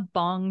grandma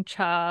Bong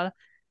Cha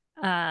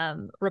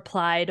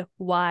replied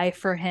why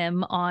for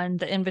him on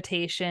the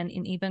invitation,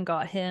 and even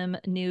got him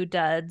new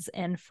duds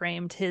and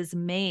framed his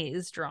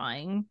maze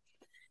drawing.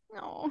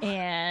 No.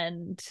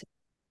 And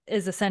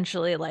is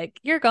essentially like,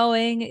 you're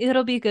going,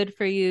 it'll be good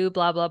for you,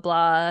 blah blah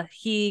blah.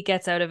 He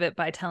gets out of it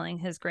by telling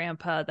his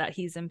grandpa that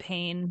he's in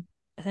pain,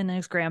 and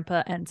his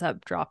grandpa ends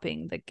up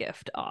dropping the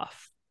gift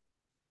off.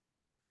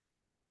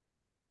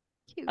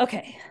 Cute.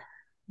 Okay,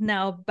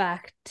 now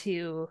back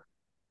to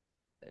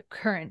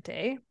current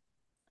day.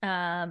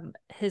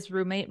 His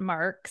roommate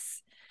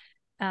Marks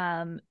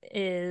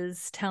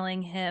is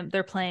telling him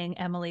they're playing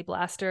Emily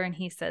Blaster, and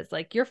he says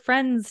like, your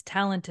friend's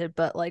talented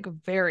but like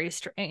very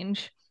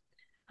strange.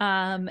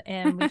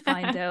 And we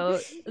find out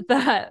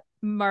that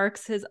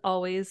Marks has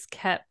always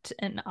kept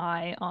an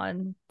eye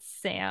on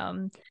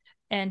Sam,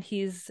 and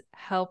he's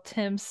helped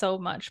him so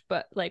much,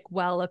 but like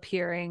while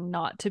appearing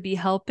not to be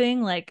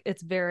helping, like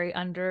it's very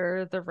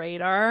under the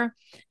radar.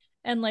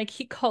 And like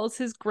he calls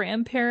his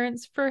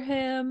grandparents for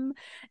him,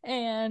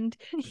 and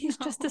he's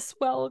just a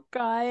swell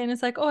guy, and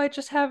it's like, oh, I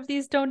just have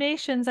these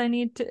donations, I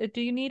need to, do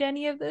you need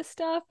any of this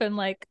stuff? And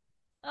like,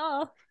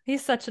 oh,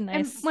 he's such a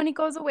nice. And when he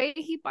goes away,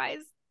 he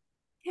buys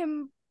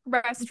him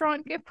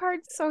restaurant gift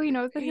cards so he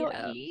knows that he'll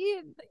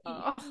eat.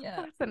 Oh, Yeah,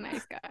 that's a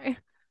nice guy.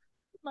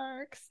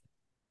 Marks.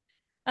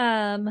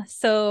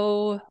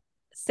 So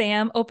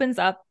Sam opens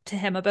up to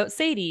him about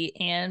Sadie,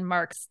 and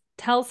Marks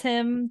tells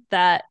him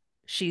that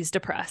she's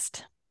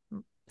depressed.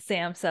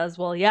 Sam says,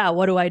 well, yeah,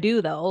 what do I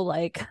do though?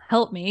 Like,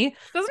 help me.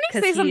 Doesn't he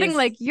say something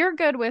like, you're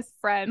good with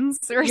friends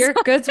or you're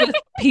something? good with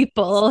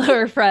people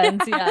or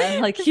friends? Yeah,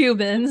 like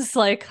humans,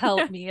 like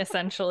help me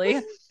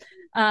essentially.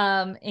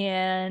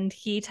 And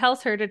he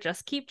tells her to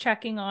just keep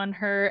checking on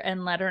her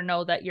and let her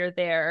know that you're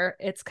there.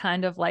 It's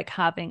kind of like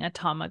having a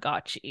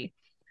Tamagotchi.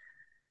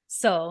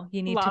 So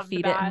you need to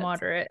feed it and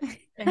water it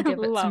and give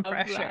it some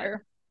fresh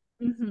air.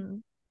 Mm-hmm.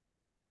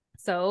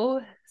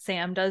 So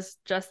Sam does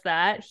just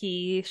that.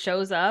 He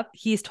shows up.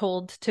 He's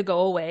told to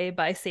go away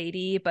by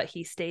Sadie, but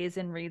he stays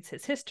and reads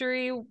his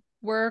history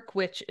work,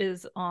 which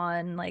is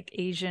on like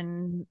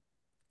Asian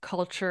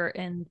culture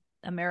in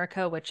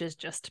America, which is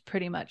just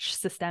pretty much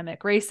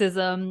systemic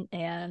racism.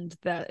 And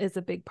that is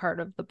a big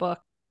part of the book.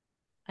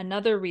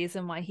 Another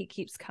reason why he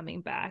keeps coming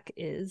back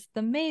is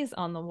the maze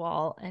on the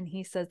wall. And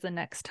he says the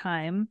next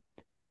time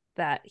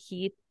that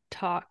he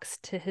talks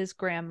to his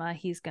grandma,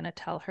 he's going to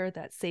tell her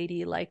that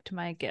Sadie liked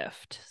my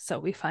gift. So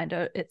we find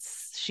out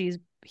she's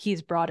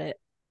brought it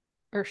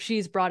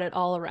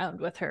all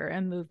around with her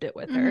and moved it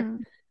with her.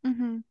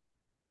 Mm-hmm.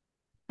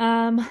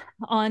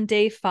 On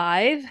day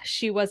 5,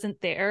 she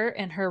wasn't there,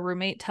 and her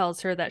roommate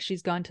tells her that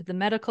she's gone to the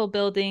medical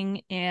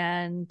building,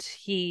 and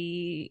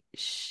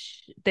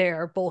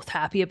they're both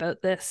happy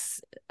about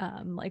this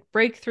like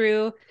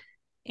breakthrough,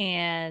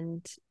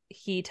 and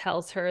he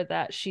tells her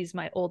that she's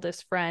my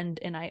oldest friend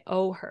and I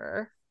owe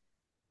her.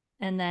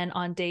 And then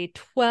on day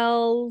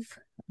 12,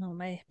 oh,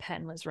 my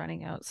pen was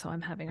running out, so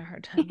I'm having a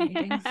hard time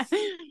reading.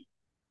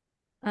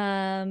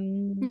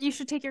 You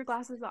should take your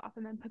glasses off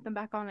and then put them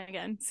back on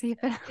again. See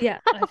if it yeah,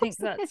 I think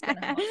that's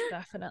gonna help,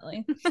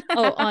 definitely.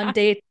 Oh, on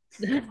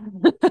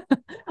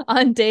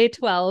day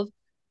 12,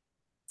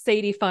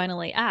 Sadie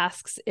finally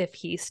asks if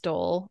he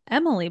stole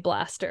Emily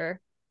Blaster,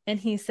 and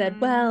he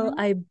said, well,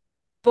 I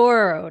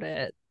borrowed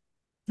it.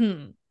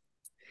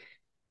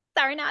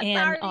 Sorry, not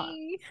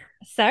sorry.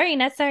 Sorry,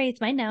 not sorry. It's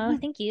mine now.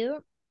 Thank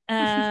you.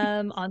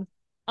 On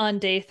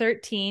day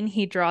 13,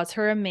 he draws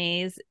her a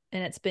maze,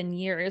 and it's been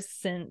years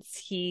since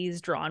he's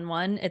drawn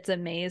one. It's a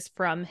maze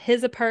from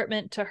his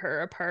apartment to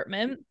her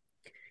apartment.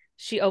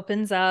 She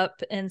opens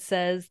up and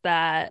says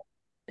that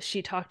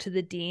she talked to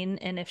the dean,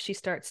 and if she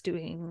starts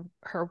doing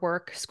her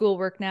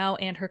schoolwork now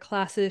and her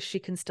classes, she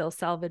can still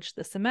salvage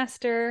the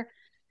semester.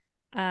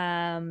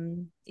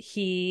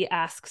 He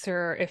asks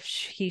her if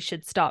he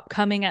should stop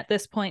coming at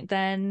this point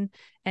then,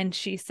 and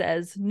she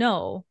says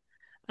no.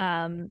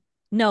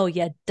 No,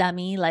 you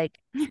dummy, like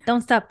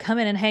don't stop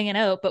coming and hanging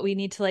out, but we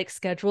need to like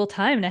schedule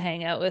time to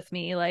hang out with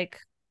me. Like,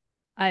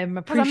 I'm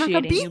appreciating I'm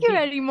not gonna be here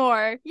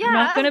anymore. Yeah, I'm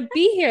not gonna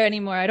be here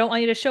anymore. I don't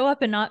want you to show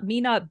up and not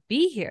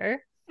be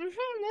here.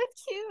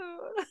 That's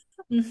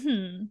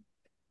cute.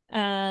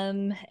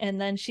 And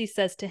then she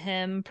says to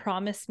him,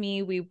 promise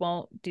me we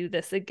won't do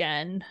this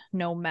again,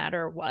 no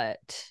matter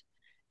what.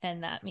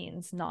 And that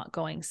means not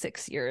going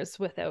 6 years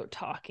without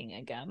talking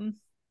again.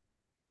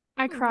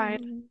 I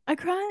cried. I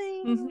cried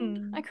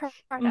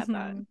at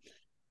that.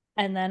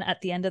 And then at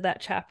the end of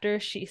that chapter,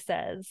 she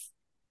says,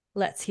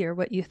 let's hear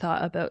what you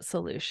thought about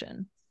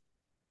Solution.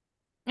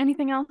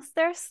 Anything else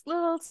there,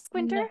 little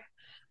squinter?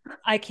 No.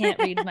 I can't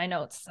read my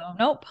notes, so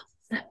nope.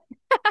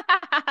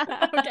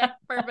 Okay,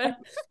 perfect.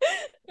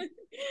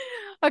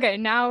 Okay,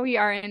 now we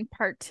are in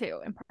part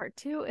 2, and part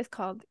 2 is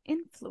called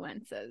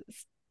Influences.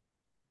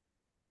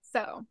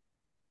 So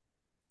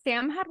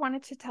Sam had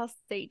wanted to tell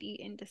Sadie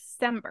in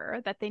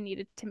December that they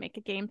needed to make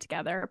a game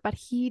together, but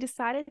he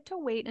decided to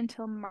wait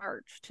until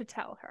March to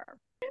tell her.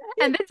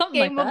 And this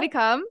game will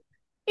become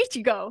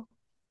Ichigo.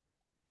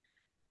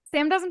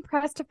 Sam doesn't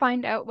press to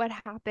find out what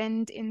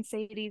happened in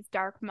Sadie's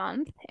dark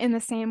month in the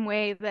same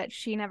way that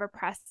she never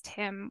pressed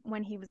him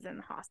when he was in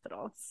the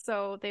hospital.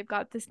 So they've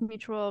got this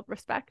mutual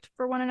respect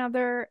for one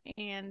another,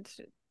 and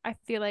I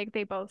feel like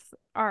they both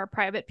are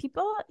private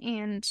people,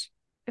 and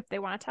if they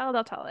want to tell,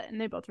 they'll tell it, and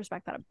they both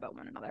respect that about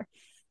one another.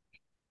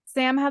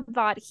 Sam had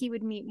thought he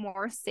would meet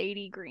more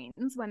Sadie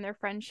Greens when their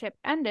friendship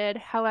ended.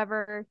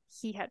 However,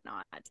 he had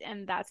not,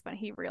 and that's when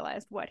he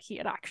realized what he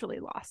had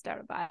actually lost out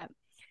of that.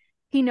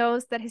 He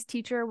knows that his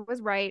teacher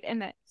was right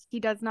and that he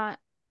does not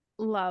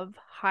love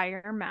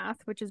higher math,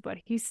 which is what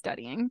he's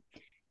studying.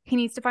 He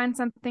needs to find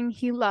something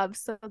he loves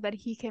so that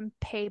he can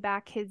pay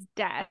back his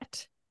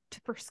debt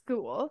for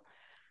school,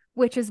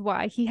 which is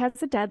why he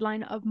has a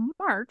deadline of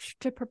March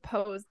to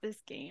propose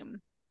this game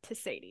to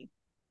Sadie.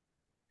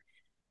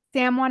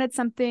 Sam wanted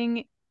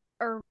something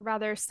or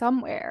rather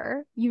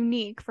somewhere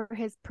unique for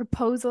his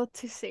proposal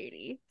to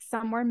Sadie,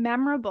 somewhere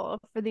memorable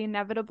for the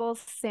inevitable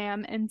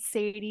Sam and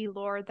Sadie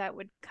lore that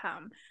would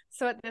come.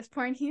 So at this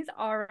point, he's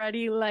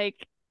already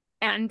like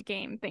end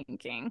game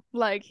thinking,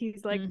 like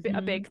he's like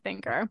a big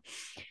thinker.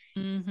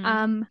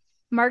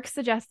 Mark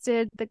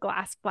suggested the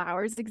glass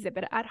flowers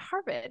exhibit at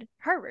Harvard.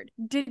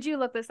 Did you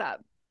look this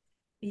up?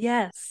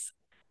 Yes.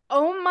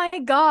 Oh my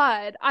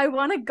God, I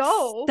want to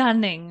go.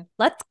 Stunning.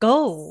 Let's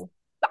go.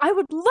 I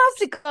would love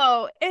to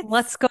go.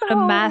 Let's go to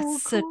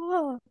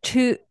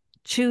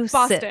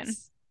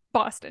Massachusetts.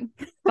 Boston,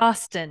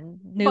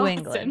 New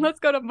England. Let's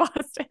go to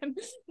Boston.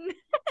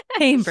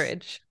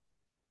 Cambridge.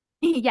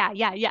 Yeah.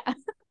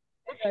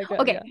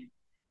 Okay. Yeah.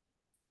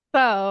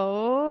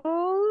 So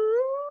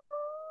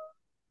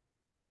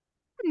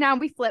now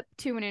we flip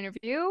to an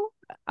interview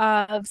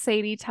of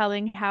Sadie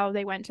telling how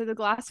they went to the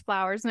glass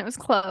flowers and it was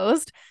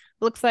closed.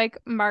 Looks like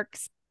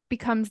Marks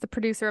becomes the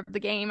producer of the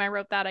game. I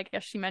wrote that. I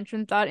guess she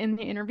mentioned that in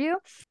the interview.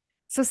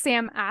 So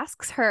Sam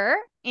asks her,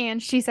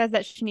 and she says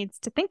that she needs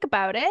to think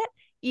about it,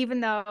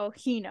 even though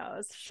he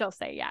knows she'll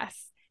say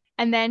yes.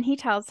 And then he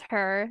tells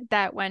her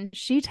that when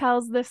she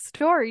tells this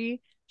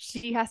story,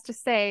 she has to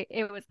say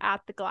it was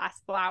at the glass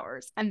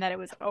flowers and that it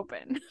was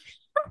open,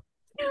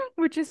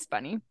 which is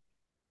funny.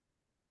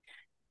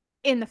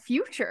 In the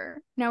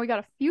future, now we got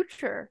a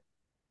future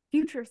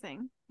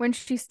thing. When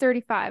she's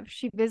 35,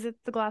 she visits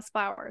the glass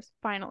flowers,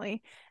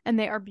 finally, and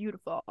they are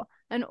beautiful.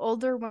 An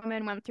older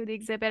woman went through the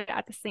exhibit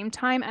at the same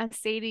time as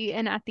Sadie,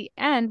 and at the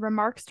end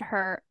remarks to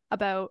her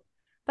about,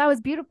 that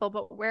was beautiful,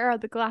 but where are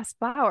the glass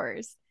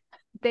flowers?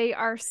 They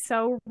are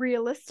so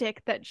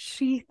realistic that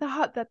she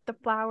thought that the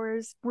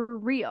flowers were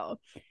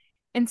real.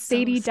 And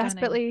Sadie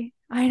desperately,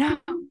 I know.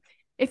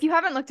 If you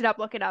haven't looked it up,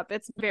 look it up.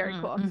 It's very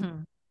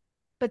cool.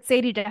 But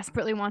Sadie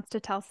desperately wants to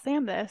tell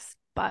Sam this,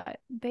 but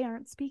they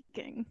aren't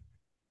speaking.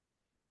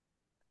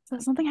 So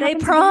something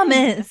happens.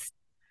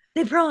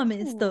 They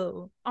promised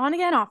though. On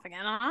again, off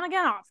again, on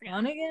again, off again.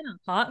 On again,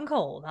 hot and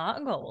cold.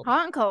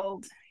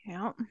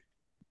 Yeah.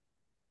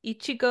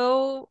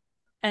 Ichigo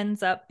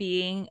ends up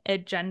being a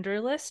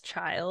genderless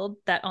child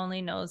that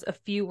only knows a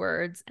few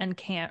words and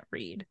can't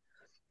read.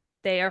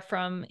 They are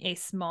from a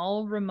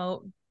small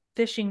remote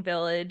fishing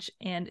village,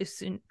 and a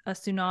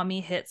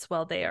tsunami hits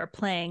while they are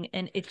playing,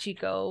 and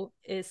Ichigo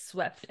is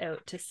swept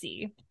out to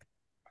sea.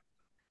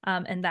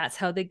 And that's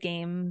how the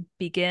game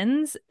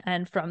begins.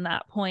 And from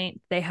that point,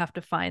 they have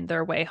to find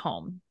their way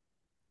home.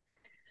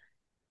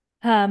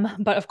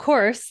 But of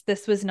course,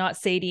 this was not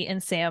Sadie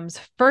and Sam's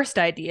first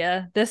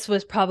idea. This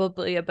was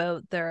probably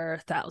about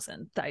their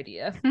 1000th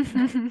idea.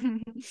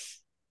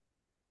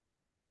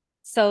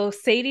 So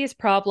Sadie's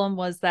problem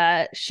was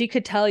that she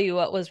could tell you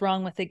what was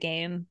wrong with the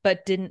game,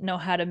 but didn't know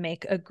how to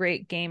make a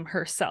great game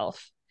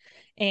herself.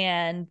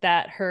 And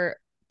that her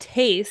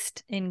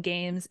taste in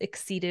games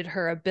exceeded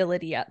her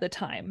ability at the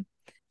time.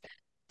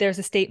 There's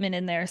a statement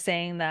in there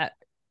saying that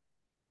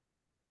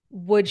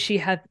would she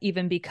have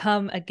even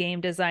become a game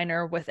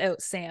designer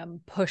without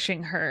Sam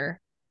pushing her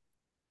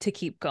to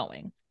keep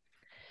going?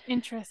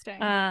 Interesting.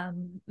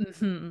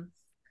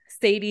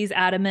 Sadie's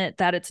adamant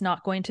that it's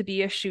not going to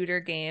be a shooter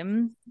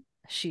game.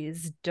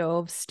 She's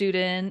Dove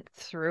student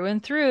through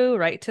and through,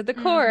 right to the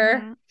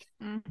core.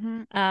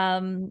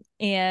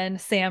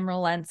 And Sam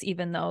relents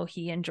even though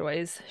he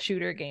enjoys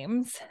shooter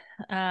games.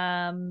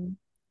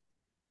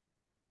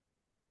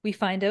 We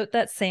find out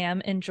that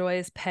Sam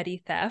enjoys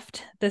petty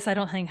theft. This I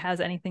don't think has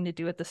anything to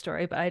do with the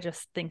story, but I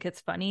just think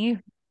it's funny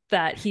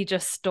that he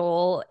just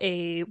stole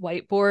a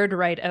whiteboard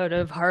right out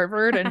of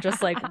Harvard and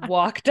just like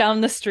walked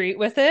down the street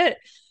with it.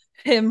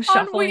 Him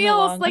shuffling on wheels,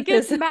 along like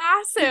it's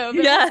massive.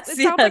 Yes, it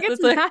sounds like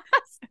it's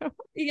massive.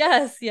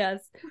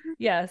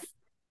 Yes.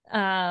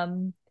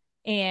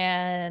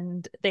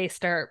 And they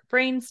start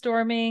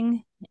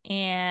brainstorming,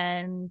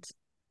 and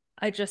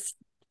I just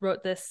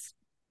wrote this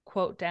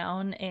quote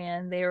down,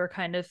 and they were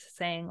kind of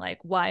saying like,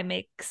 why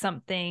make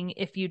something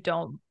if you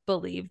don't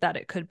believe that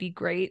it could be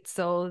great?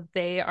 So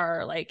they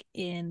are like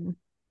in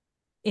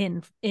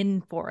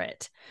for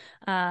it.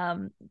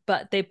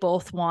 But they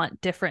both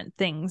want different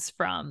things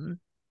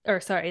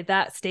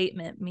that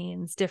statement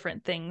means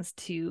different things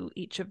to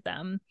each of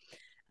them.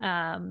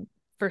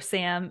 For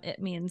Sam, it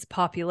means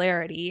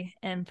popularity,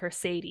 and for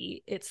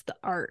Sadie, it's the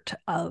art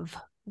of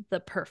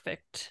a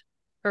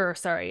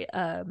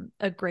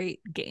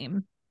great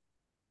game.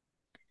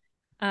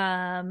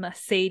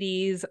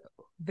 Sadie's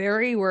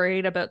very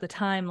worried about the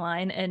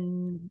timeline,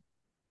 and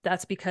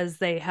that's because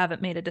they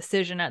haven't made a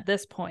decision at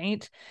this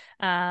point.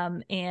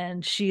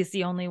 And she's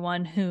the only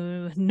one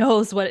who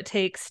knows what it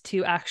takes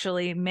to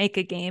actually make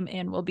a game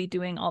and will be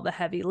doing all the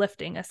heavy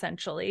lifting,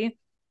 essentially.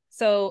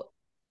 So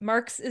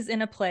Marks is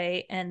in a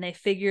play, and they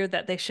figure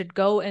that they should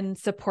go and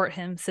support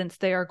him since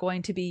they are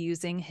going to be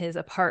using his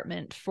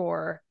apartment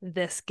for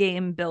this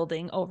game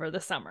building over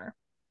the summer.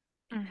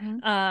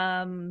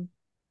 Sam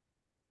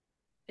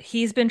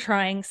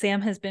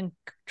has been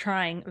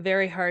trying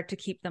very hard to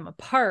keep them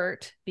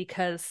apart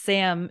because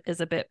Sam is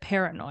a bit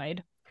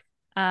paranoid.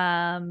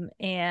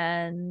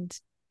 And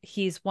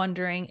he's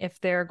wondering if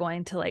they're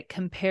going to like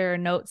compare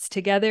notes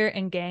together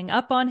and gang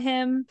up on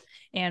him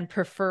and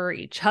prefer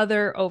each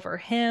other over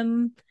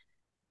him.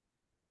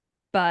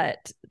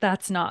 But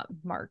that's not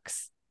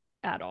Mark's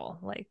at all.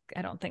 Like,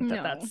 I don't think that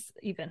No. that's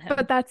even him.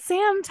 But that's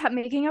Sam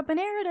making up a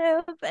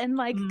narrative and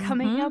like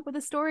coming Mhm. up with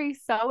a story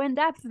so in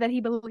depth that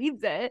he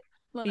believes it.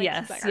 Like,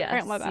 Yes, he's like, I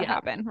can't let that yeah.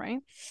 happen, right?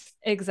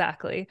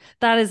 Exactly.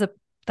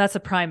 That's a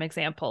prime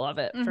example of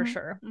it for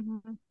sure.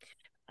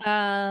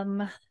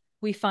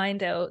 We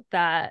find out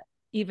that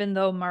even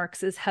though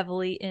Marks is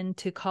heavily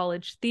into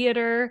college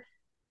theater,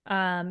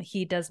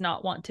 he does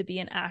not want to be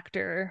an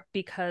actor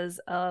because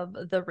of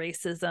the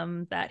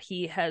racism that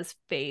he has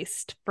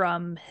faced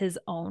from his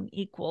own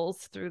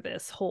equals through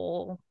this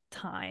whole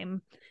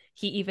time.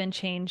 He even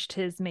changed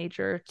his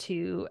major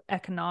to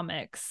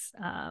economics,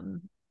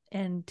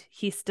 and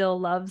he still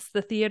loves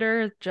the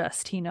theater,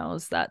 just he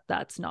knows that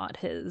that's not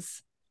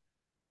his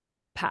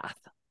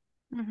path.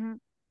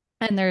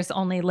 And there's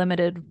only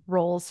limited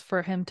roles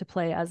for him to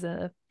play as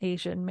a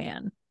Asian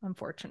man,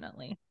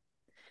 unfortunately.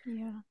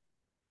 Yeah.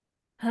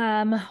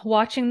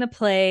 Watching the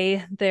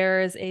play,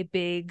 there is a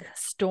big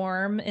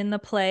storm in the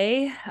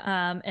play,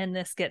 and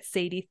this gets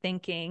Sadie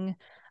thinking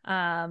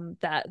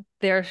that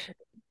their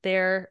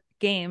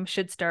game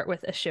should start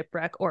with a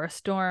shipwreck or a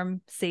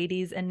storm.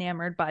 Sadie's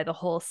enamored by the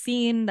whole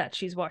scene that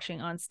she's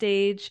watching on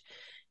stage.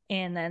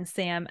 And then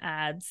Sam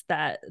adds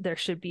that there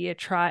should be a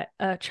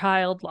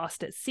child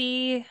lost at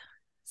sea.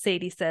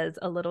 Sadie says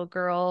a little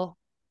girl.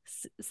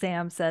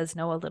 Sam says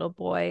no, a little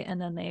boy.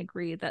 And then they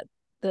agree that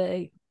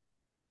the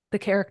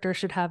character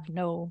should have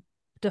no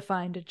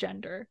defined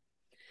gender.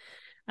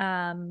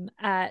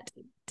 At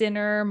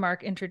dinner,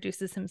 Mark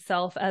introduces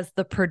himself as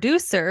the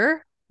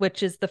producer,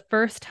 which is the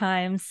first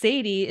time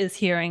Sadie is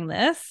hearing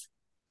this.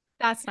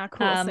 That's not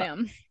cool,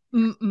 Sam.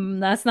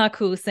 That's not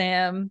cool,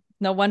 Sam.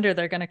 No wonder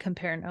they're going to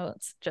compare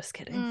notes. Just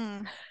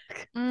kidding.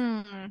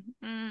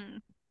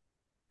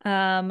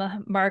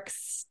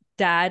 Mark's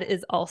dad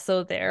is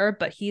also there,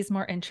 but he's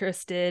more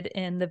interested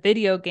in the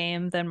video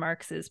game than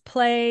Marx's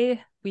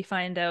play. We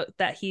find out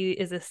that he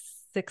is a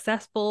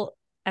successful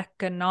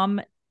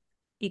economist.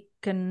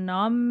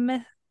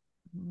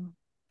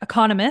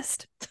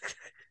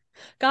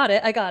 Got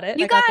it. I got it.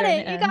 You I got got there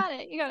it. You got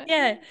it. You got it.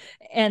 Yeah.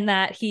 And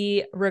that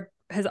he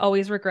has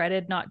always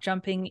regretted not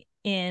jumping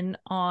in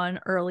on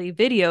early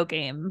video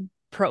game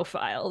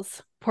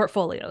portfolios,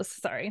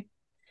 sorry.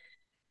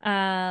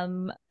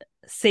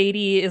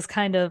 Sadie is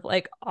kind of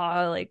like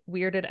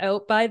weirded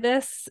out by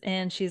this,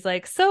 and she's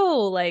like,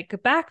 so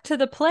like back to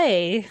the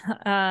play.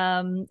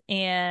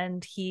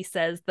 And he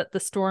says that the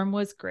storm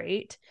was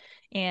great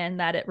and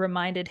that it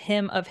reminded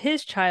him of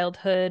his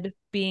childhood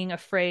being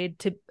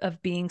afraid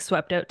of being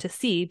swept out to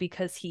sea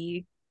because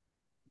he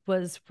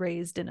was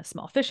raised in a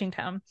small fishing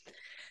town.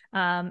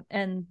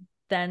 And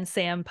then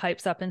Sam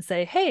pipes up and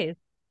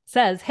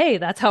says, hey,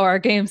 that's how our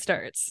game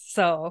starts.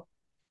 So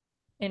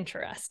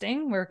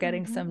interesting. We're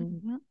getting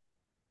some.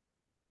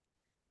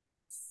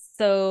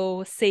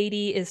 So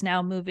Sadie is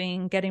now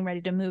getting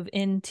ready to move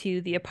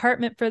into the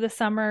apartment for the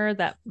summer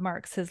that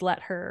Marks has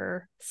let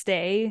her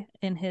stay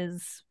in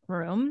his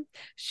room.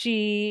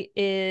 She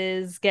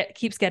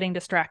keeps getting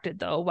distracted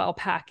though while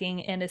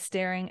packing and is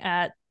staring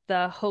at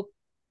the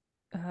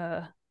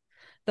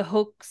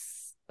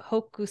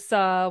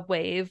Hokusai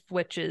wave,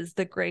 which is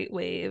the Great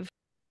Wave.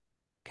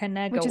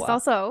 Kanagawa, which is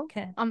also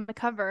on the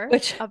cover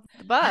of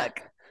the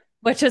book.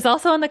 Which is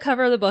also on the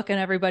cover of the book, and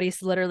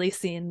everybody's literally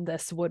seen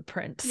this wood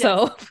print. Yes,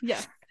 so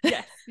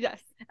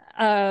yes.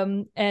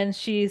 And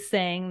she's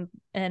saying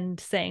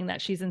that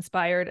she's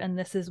inspired, and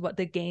this is what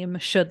the game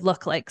should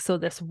look like. So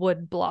this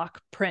wood block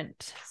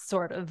print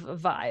sort of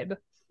vibe.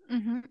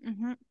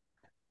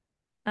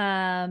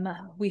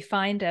 We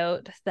find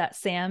out that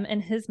Sam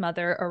and his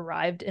mother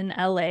arrived in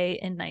LA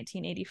in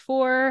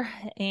 1984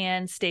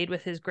 and stayed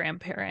with his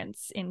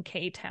grandparents in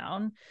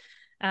K-Town.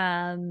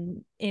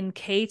 In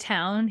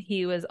K-Town,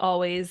 he was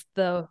always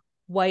the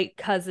white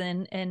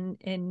cousin, and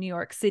in New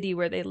York City,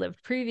 where they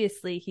lived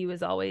previously, he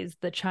was always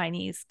the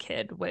Chinese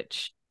kid,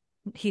 which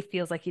he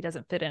feels like he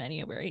doesn't fit in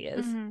anywhere he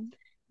is.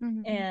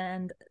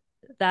 And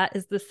that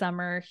is the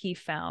summer he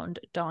found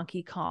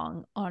Donkey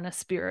Kong on a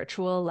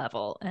spiritual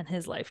level, and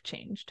his life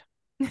changed.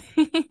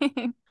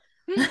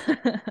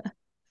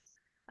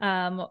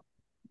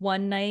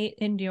 One night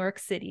in New York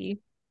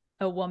City,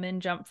 a woman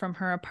jumped from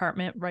her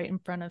apartment right in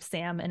front of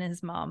Sam and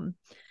his mom,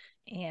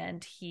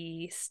 and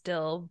he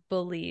still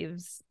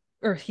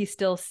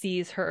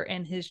sees her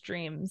in his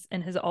dreams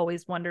and has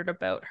always wondered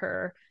about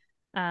her.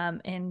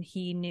 And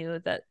he knew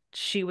that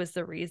she was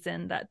the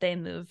reason that they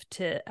moved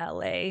to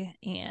LA.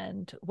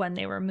 And when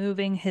they were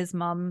moving, his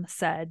mom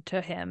said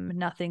to him,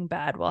 "Nothing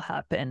bad will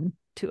happen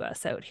to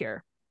us out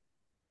here."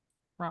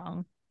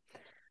 Wrong,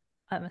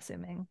 I'm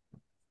assuming.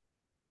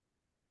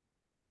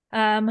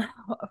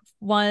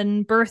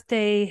 One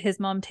birthday, his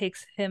mom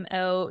takes him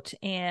out,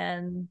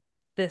 and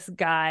this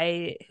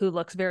guy who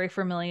looks very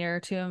familiar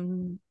to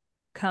him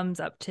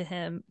comes up to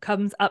them,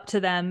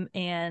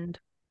 and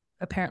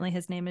apparently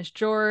his name is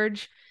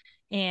George,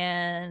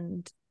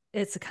 and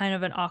it's a kind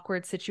of an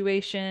awkward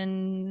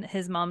situation.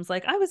 His mom's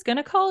like, I was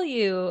gonna call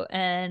you,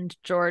 and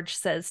George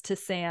says to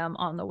Sam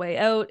on the way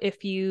out,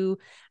 if you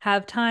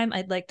have time,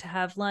 I'd like to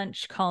have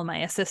lunch, call my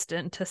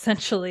assistant,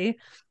 essentially.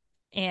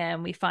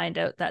 And we find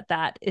out that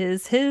that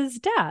is his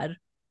dad.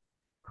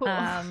 Cool.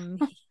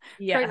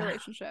 Yeah. Great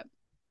relationship.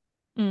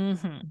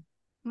 Mm-hmm.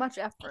 Much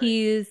effort.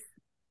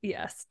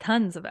 Yes,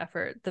 tons of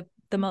effort.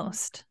 The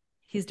most.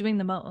 He's doing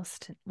the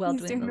most while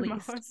doing the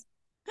least.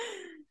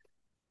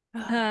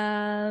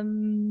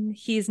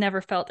 He's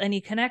never felt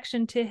any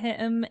connection to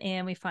him,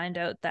 and we find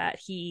out that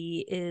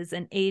he is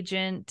an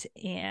agent,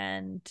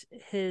 and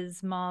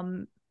his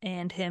mom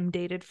and him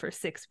dated for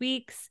 6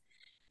 weeks.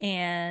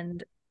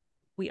 And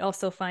we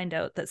also find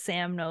out that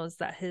Sam knows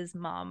that his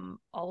mom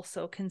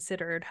also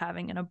considered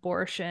having an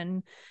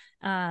abortion.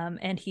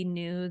 And he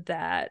knew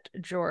that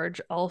George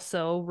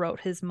also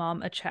wrote his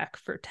mom a check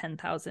for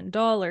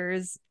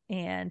 $10,000,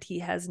 and he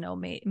has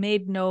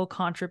made no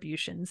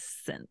contributions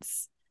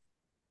since.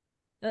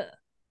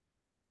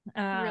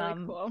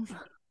 Really cool.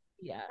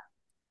 Yeah.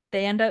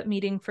 They end up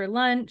meeting for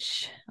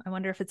lunch. I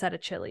wonder if it's at a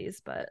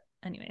Chili's, but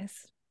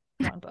anyways,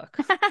 wrong book.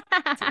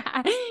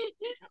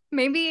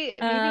 Maybe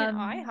an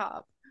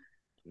IHOP.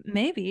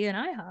 Maybe an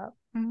IHOP.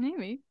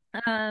 Maybe.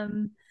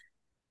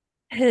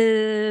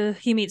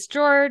 He meets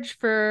George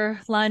for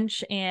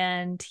lunch,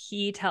 and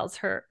he tells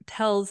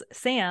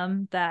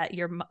Sam that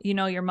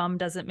your mom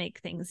doesn't make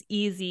things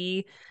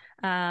easy.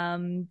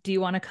 Do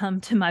you want to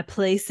come to my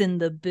place in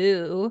the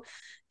Boo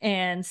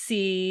and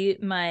see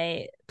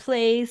my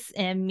place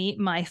and meet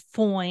my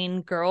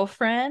fine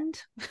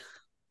girlfriend?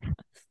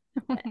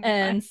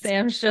 And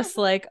Sam's just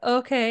like,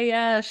 okay,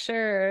 yeah,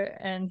 sure.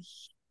 And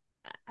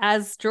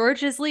as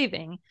George is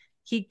leaving,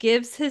 he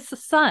gives his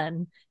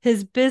son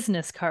his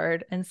business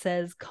card and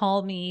says,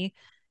 call me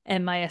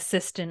and my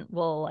assistant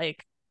will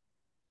like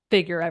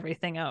figure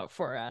everything out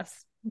for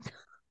us.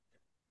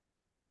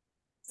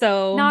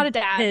 So not a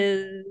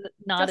dad.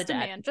 Just a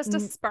man, just a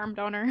sperm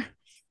donor.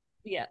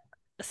 Yeah,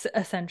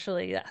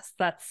 essentially, yes.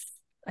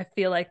 I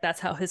feel like that's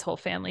how his whole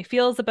family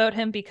feels about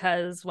him,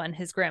 because when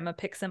his grandma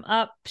picks him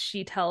up,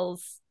 she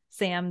tells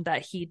Sam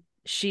that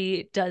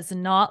she does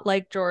not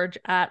like George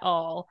at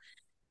all.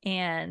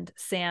 And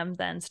Sam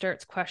then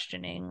starts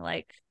questioning,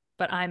 like,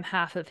 but I'm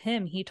half of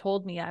him. He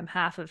told me I'm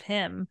half of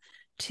him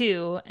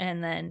too.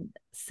 And then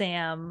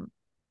Sam's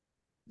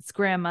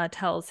grandma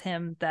tells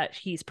him that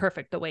he's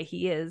perfect the way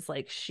he is,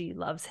 like she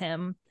loves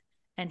him,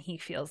 and he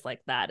feels like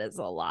that is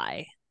a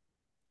lie.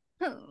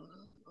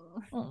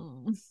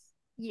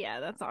 Yeah,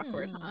 that's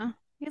awkward, huh?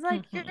 He's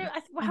like,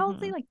 how old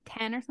is he? Like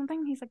 10 or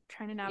something? He's like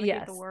trying to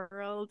navigate the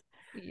world.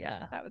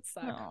 Yeah, that would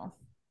suck.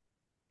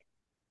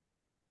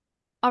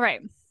 All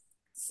right,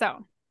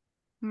 so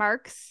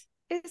Marks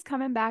is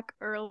coming back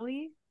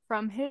early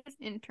from his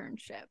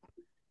internship.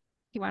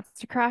 He wants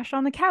to crash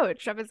on the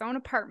couch of his own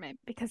apartment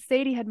because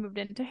Sadie had moved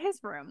into his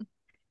room.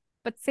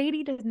 But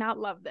Sadie does not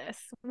love this,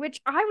 which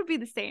I would be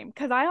the same,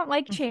 because I don't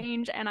like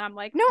change, and I'm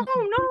like, no,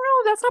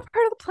 that's not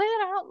part of the plan.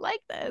 I don't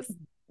like this.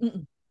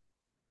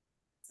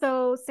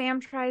 So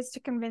Sam tries to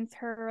convince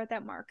her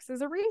that Marks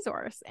is a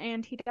resource,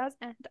 and he does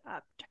end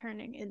up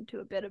turning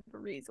into a bit of a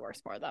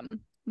resource for them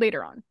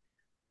later on.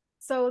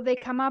 So they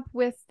come up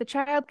with the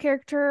child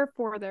character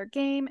for their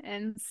game,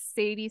 and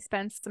Sadie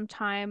spends some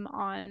time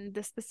on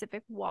the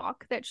specific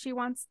walk that she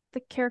wants the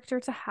character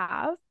to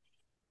have.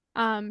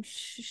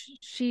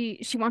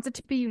 She wants it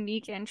to be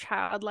unique and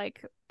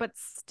childlike, but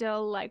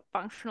still like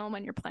functional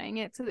when you're playing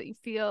it, so that you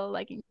feel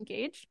like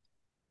engaged.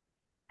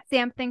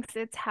 Sam thinks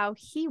it's how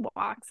he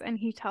walks, and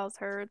he tells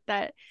her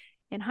that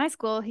in high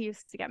school he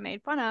used to get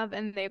made fun of,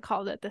 and they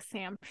called it the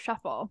Sam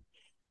Shuffle.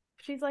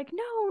 She's like,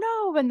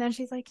 no, and then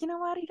she's like, you know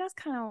what? He does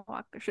kind of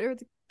walk. Sure,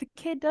 the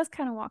kid does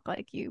kind of walk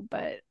like you,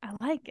 but I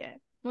like it.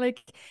 Like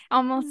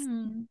almost,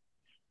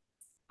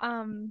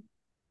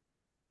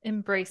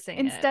 embracing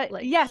instead it.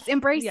 Like, yes,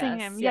 embracing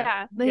him.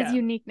 His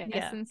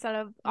uniqueness instead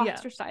of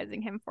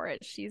ostracizing him for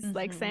it. She's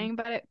like saying,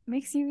 but it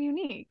makes you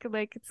unique.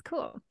 Like, it's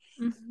cool.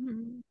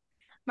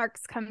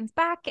 Marks comes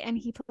back and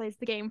he plays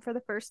the game for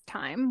the first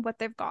time, what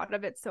they've got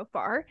of it so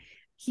far.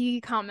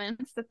 He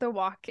comments that the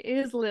walk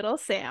is little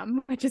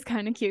Sam, which is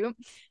kind of cute.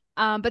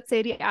 But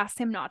Sadie asks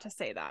him not to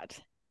say that.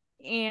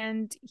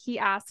 And he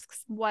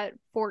asks what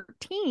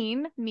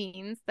 14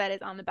 means that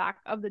is on the back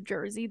of the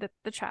jersey that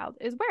the child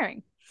is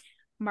wearing.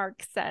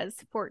 Mark says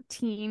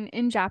 14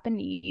 in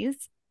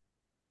Japanese.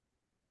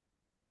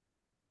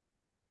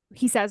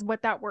 He says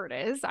what that word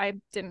is. I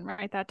didn't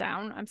write that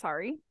down. I'm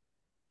sorry.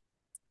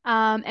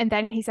 And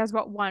then he says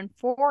what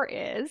 1-4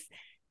 is.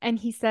 And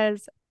he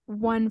says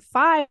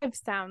 1-5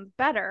 sounds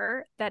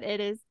better, that it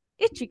is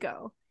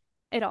Ichigo.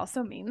 It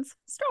also means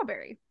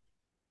strawberry.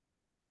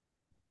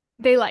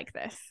 They like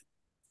this.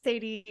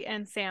 Sadie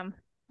and Sam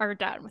are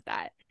down with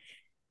that.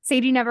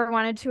 Sadie never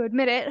wanted to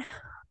admit it,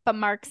 but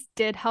Marks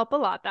did help a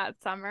lot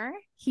that summer.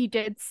 He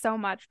did so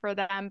much for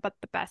them, but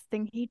the best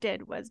thing he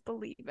did was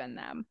believe in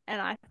them.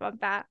 And I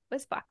thought that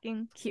was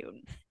fucking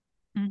cute.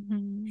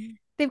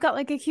 They've got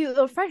like a cute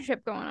little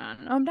friendship going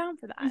on. I'm down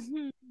for that.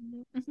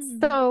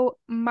 So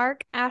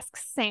Mark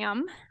asks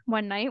Sam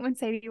one night when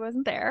Sadie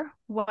wasn't there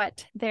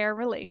what their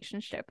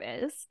relationship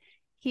is.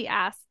 He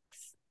asks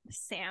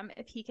Sam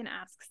if he can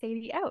ask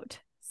Sadie out.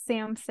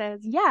 Sam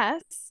says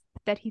yes,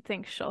 that he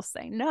thinks she'll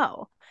say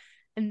no.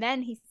 And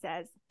then he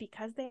says,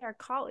 because they are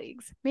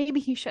colleagues, maybe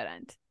he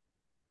shouldn't.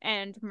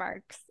 And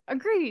Marks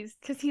agrees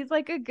because he's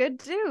like a good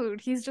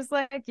dude. He's just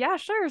like, yeah,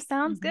 sure,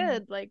 sounds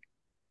good. Like,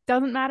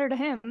 doesn't matter to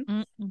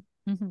him.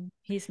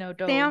 He's no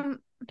dope. Sam,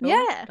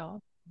 yeah.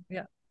 Dog.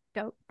 Yeah.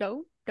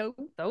 Dope.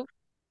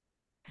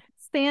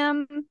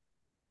 Sam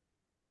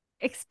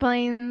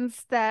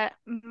explains that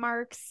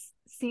Marks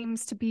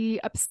seems to be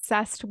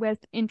obsessed with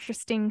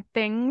interesting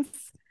things.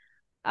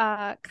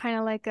 Kind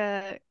of like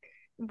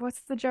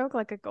what's the joke?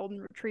 Like a golden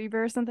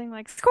retriever or something,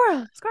 like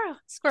squirrel,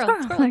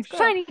 like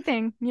shiny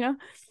thing, you know?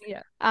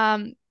 Yeah.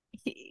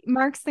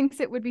 Marks thinks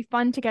it would be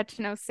fun to get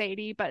to know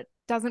Sadie, but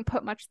doesn't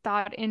put much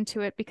thought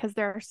into it because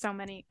there are so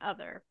many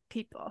other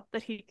people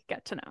that he could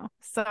get to know.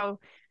 So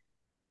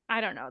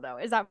I don't know though.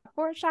 Is that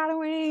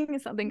foreshadowing?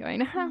 Is something going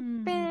to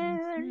happen?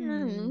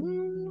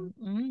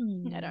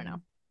 I don't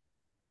know.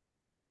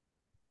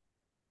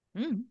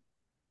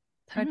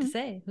 It's hard to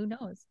say. Who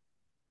knows?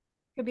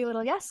 Could be a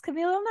little yes, could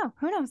be a little no.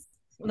 Who knows?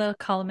 Little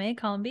column A,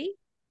 column B.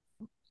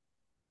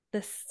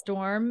 The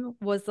storm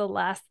was the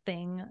last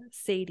thing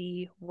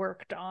Sadie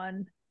worked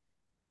on,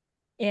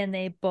 and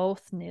they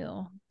both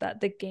knew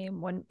that the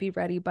game wouldn't be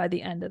ready by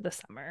the end of the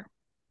summer.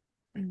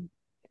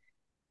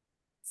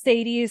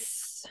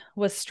 Sadie's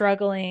is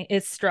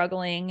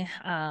struggling.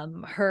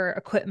 Her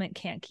equipment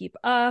can't keep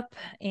up,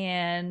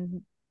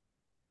 and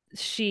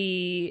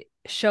she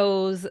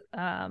shows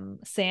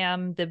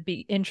Sam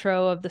the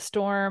intro of the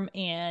storm,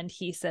 and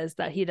he says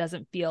that he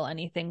doesn't feel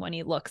anything when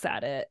he looks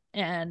at it.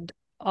 And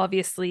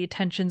obviously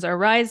tensions are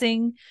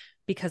rising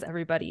because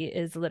everybody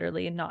is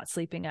literally not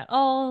sleeping at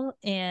all,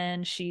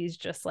 and she's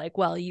just like,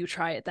 well, you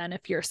try it then.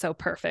 If you're so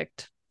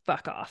perfect,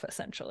 fuck off,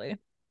 essentially.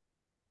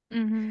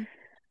 Then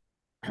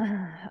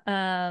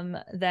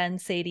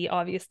Sadie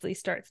obviously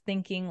starts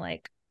thinking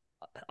like,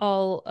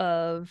 all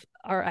of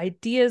our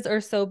ideas are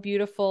so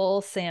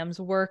beautiful, Sam's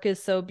work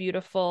is so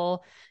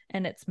beautiful,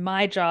 and it's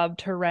my job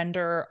to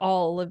render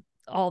all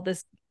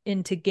this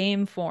into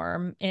game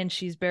form, and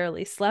she's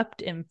barely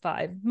slept in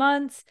 5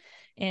 months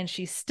and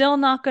she's still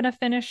not going to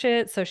finish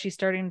it. So she's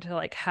starting to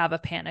like have a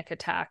panic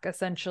attack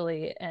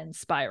essentially and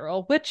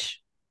spiral,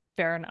 which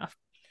fair enough.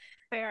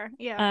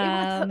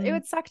 Yeah. It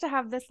would suck to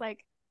have this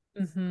like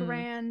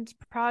grand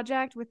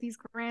project with these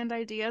grand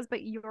ideas,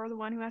 but you're the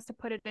one who has to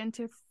put it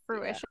into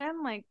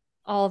fruition. Like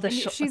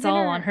it's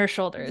all on her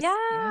shoulders.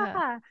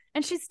 Yeah.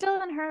 And she's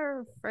still in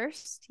her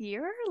first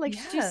year. Like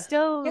she's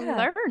still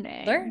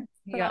learning.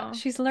 Yeah,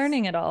 she's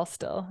learning it all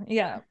still.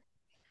 Yeah.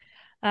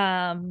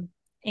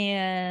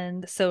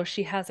 And so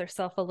she has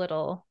herself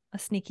a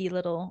sneaky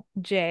little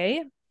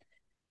J.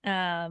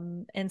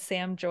 And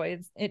Sam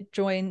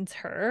joins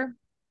her,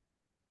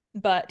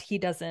 but he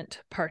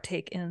doesn't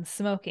partake in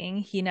smoking.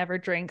 He never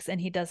drinks,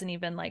 and he doesn't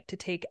even like to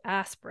take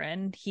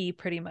aspirin. He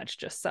pretty much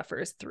just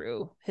suffers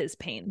through his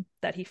pain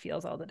that he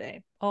feels all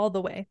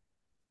the way.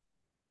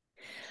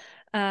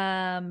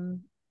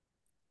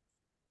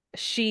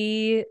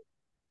 She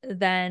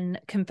then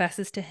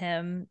confesses to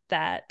him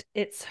that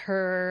it's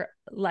her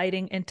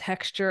lighting and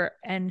texture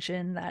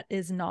engine that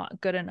is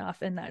not good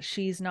enough, and that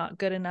she's not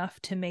good enough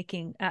to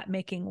making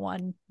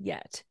one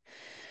yet.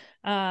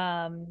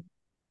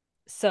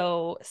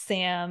 So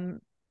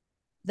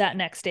that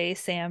next day,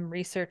 Sam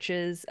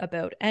researches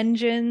about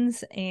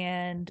engines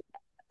and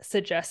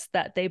suggests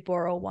that they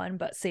borrow one,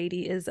 but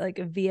Sadie is like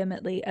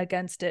vehemently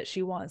against it.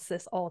 She wants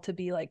this all to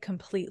be like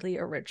completely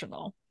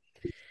original.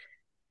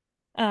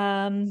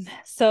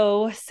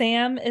 So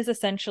Sam is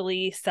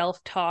essentially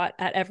self-taught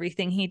at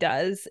everything he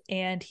does,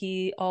 and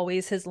he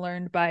always has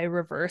learned by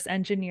reverse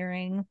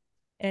engineering,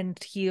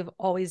 and he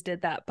always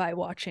did that by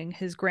watching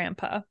his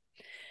grandpa.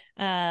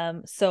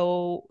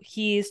 So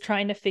he's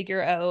trying to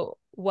figure out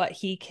what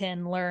he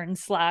can learn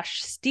 /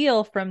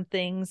 steal from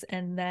things,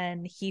 and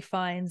then he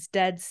finds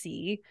Dead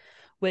Sea,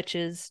 which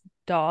is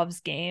Dov's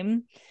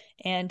game,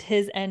 and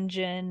his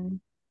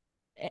engine.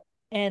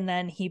 And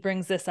then he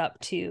brings this up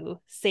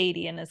to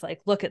Sadie and is like,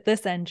 look at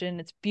this engine,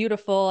 it's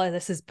beautiful,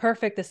 this is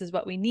perfect, this is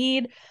what we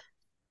need.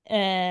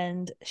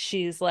 And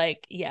she's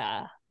like,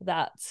 yeah,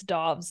 that's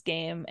Dov's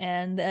game,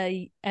 and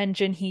the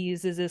engine he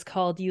uses is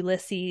called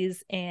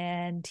Ulysses,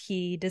 and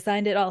he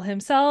designed it all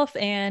himself,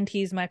 and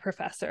he's my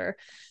professor.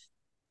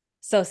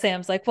 So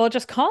Sam's like, well,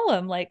 just call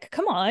him, like,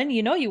 come on,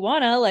 you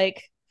wanna,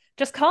 like,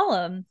 just call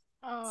him.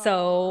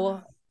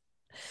 So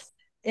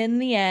in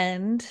the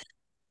end,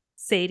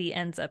 Sadie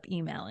ends up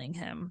emailing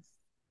him.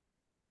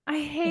 I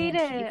hate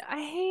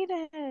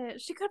it.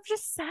 She could have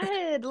just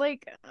said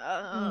like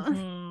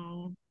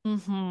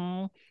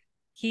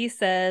He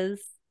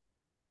says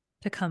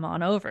to come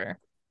on over.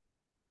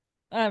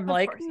 I'm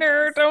like,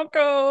 Nerp, don't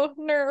go.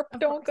 Nerp,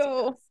 don't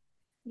go.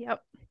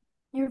 Yep.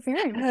 You're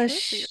very mature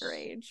for your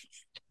age.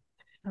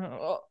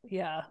 Oh,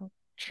 yeah,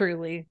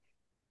 truly.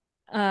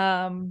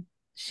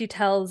 She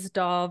tells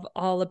Dov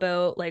all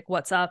about like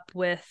what's up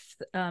with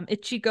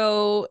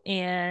Ichigo,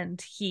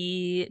 and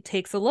he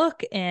takes a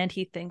look and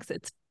he thinks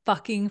it's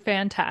fucking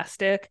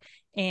fantastic,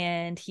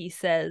 and he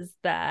says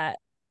that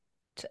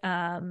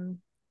I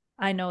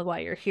know why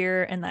you're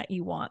here and that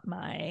you want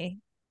my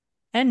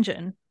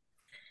engine.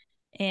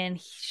 And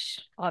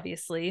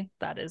obviously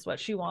that is what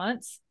she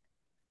wants.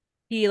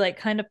 He like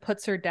kind of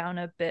puts her down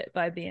a bit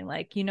by being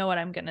like, you know what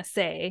I'm gonna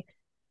say,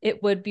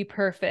 it would be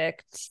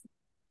perfect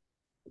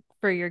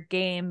for your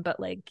game, but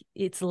like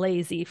it's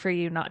lazy for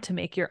you not to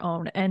make your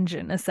own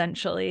engine,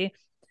 essentially.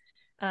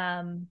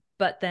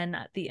 But then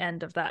at the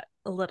end of that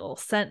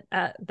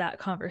that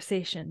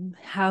conversation,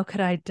 how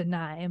could I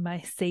deny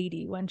my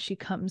Sadie when she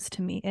comes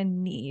to me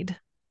in need?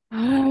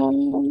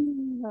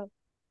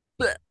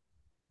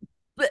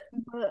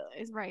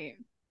 Is right.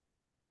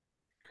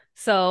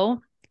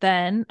 So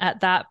then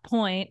at that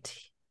point,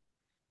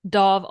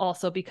 Dov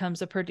also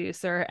becomes a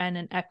producer and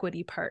an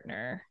equity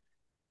partner.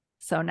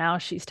 So now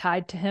she's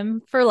tied to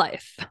him for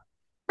life.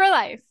 For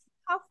life.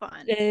 How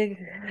fun.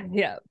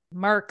 Yeah.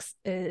 Marks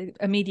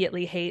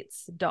immediately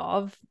hates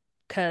Dov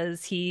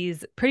because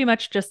he's pretty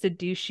much just a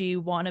douchey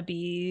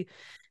wannabe.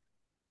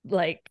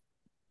 Like,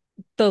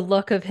 the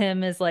look of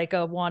him is like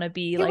a wannabe,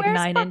 He like wears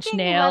 9 Inch fucking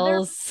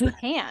Nails. leather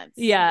pants.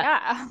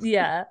 Yeah.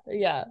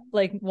 Yeah.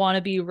 Like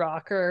wannabe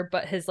rocker,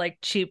 but his like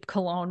cheap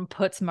cologne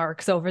puts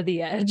Marks over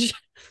the edge.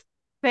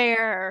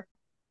 Fair.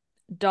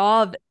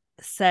 Dov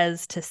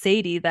says to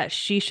Sadie that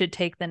she should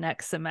take the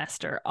next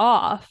semester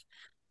off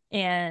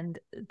and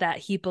that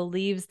he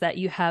believes that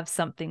you have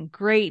something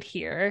great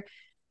here.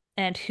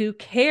 And who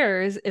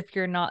cares if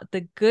you're not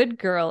the good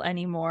girl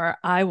anymore?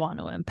 I want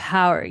to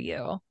empower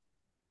you.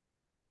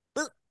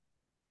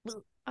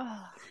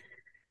 Oh.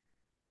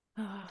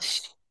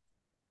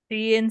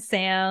 She and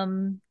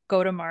Sam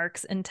go to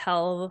Marks and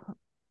tell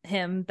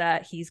him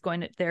that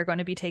they're going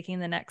to be taking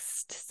the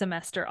next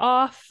semester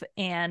off,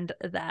 and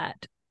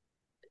that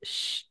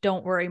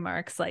don't worry,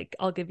 Marks, like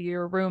I'll give you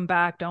your room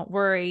back, don't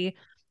worry,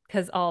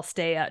 because I'll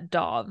stay at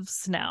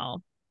Dov's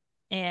now.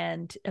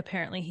 And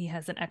apparently he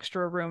has an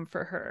extra room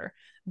for her,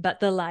 but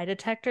the lie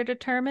detector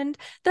determined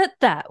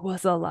that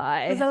was a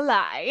lie. It was a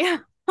lie.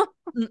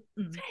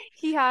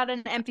 He had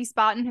an empty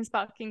spot in his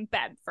fucking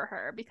bed for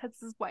her because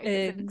his wife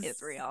is in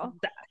Israel.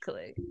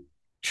 Exactly.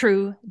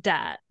 True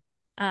dat.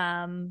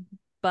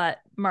 But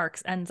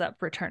Marks ends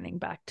up returning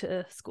back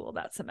to school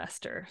that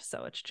semester,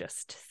 so it's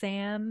just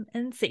Sam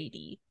and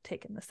Sadie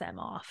taking the sem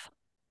off.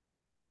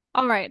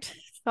 All right,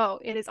 so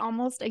it is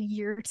almost a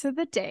year to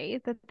the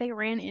day that they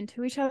ran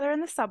into each other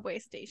in the subway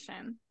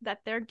station, that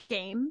their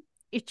game,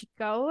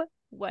 Ichigo,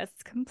 was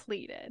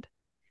completed.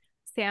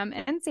 Sam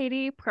and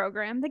Sadie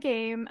program the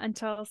game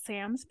until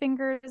Sam's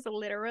fingers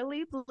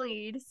literally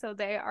bleed, so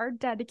they are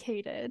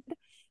dedicated.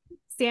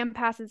 Sam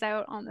passes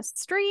out on the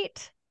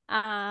street,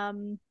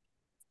 and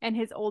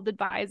his old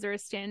advisor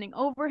is standing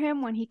over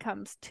him when he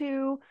comes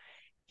to.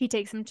 He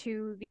takes him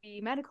to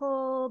the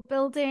medical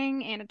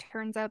building, and it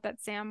turns out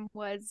that Sam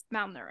was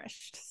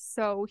malnourished.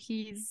 So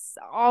he's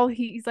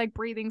like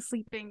breathing,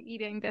 sleeping,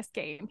 eating this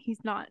game. He's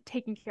not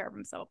taking care of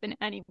himself in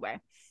any way.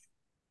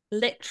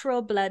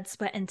 Literal blood,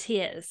 sweat, and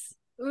tears.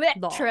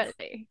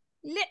 Literally.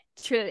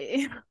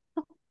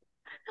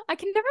 I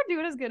can never do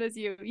it as good as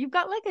you. You've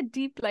got like a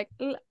deep, like,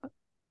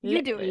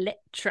 you do it.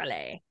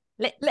 Literally.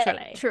 You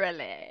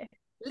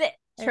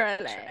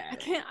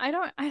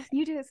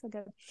do it so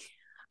good.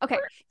 Okay,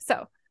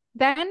 so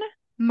then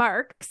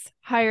Marks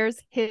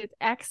hires his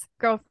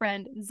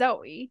ex-girlfriend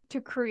Zoe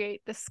to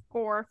create the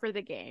score for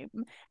the game,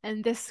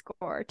 and this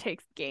score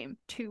takes the game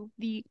to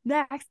the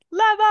next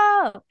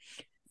level.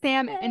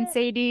 Sam and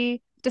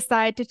Sadie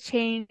decide to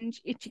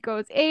change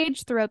Ichigo's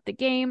age throughout the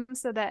game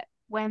so that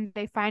when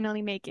they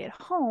finally make it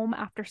home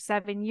after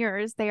 7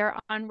 years, they are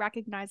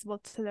unrecognizable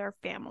to their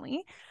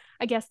family.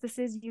 I guess this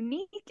is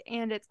unique,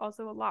 and it's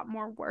also a lot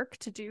more work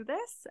to do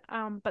this,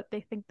 but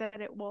they think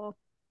that it will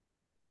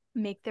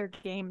make their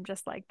game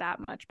just like that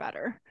much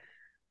better.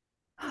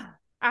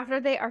 After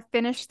they are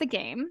finished the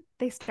game,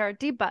 they start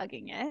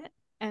debugging it,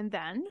 and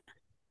then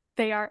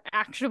they are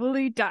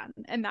actually done,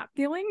 and that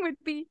feeling would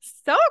be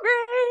so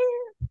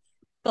great.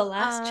 The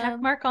last check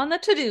mark on the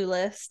to-do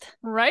list.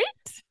 Right?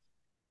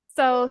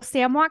 So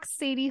Sam walks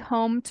Sadie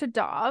home to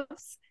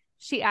Dov's.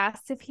 She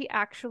asks if he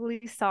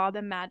actually saw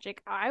the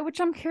magic eye, which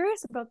I'm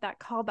curious about that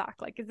callback.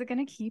 Like, is it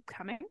going to keep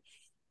coming?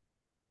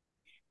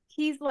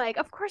 He's like,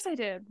 of course I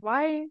did.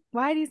 Why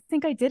do you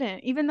think I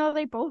didn't? Even though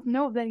they both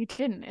know that he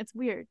didn't. It's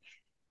weird.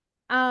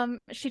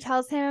 She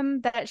tells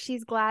him that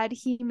she's glad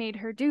he made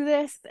her do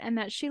this and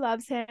that she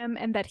loves him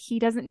and that he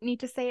doesn't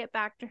need to say it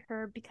back to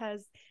her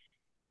because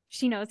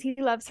she knows he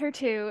loves her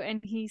too.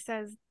 And he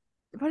says,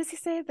 what does he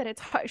say? That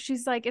it's hard.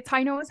 She's like,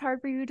 I know it's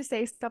hard for you to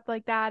say stuff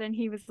like that. And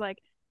he was like,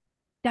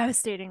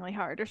 devastatingly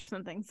hard or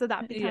something. So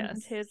that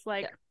becomes his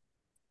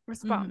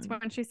response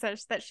when she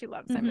says that she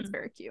loves him. It's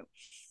very cute.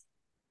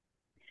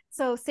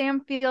 So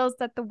Sam feels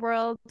that the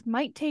world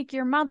might take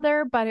your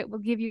mother, but it will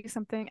give you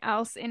something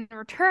else in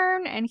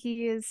return. And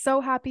he is so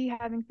happy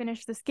having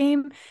finished this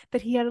game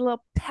that he had a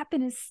little pep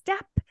in his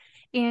step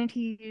and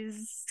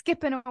he's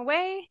skipping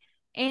away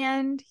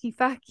and he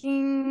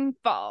fucking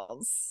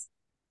falls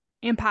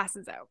and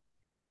passes out.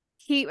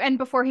 And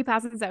before he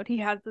passes out, he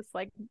has this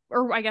like,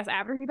 or I guess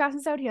after he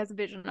passes out, he has a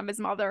vision of his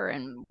mother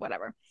and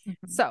whatever.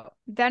 So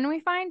then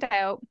we find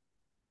out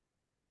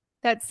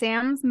that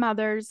Sam's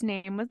mother's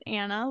name was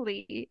Anna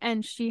Lee,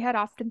 and she had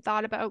often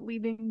thought about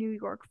leaving New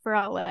York for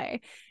LA.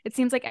 It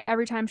seems like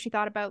every time she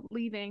thought about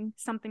leaving,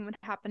 something would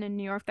happen in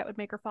New York that would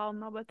make her fall in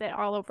love with it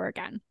all over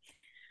again.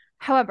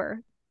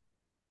 However,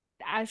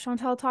 as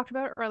Chantal talked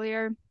about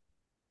earlier,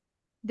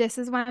 this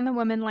is when the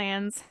woman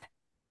lands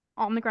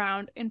on the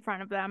ground in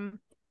front of them,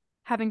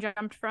 having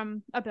jumped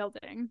from a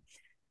building.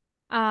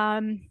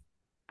 I'm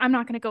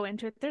not going to go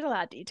into it. There's a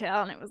lot of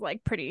detail, and it was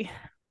like pretty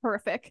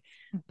horrific.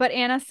 But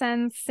Anna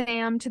sends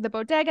Sam to the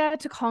bodega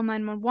to call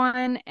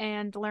 911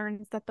 and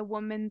learns that the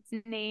woman's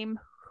name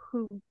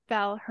who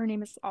fell, her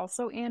name is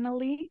also Anna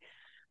Lee.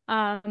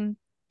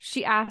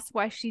 She asked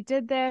why she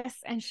did this,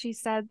 and she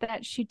said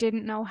that she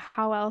didn't know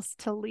how else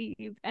to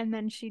leave, and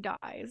then she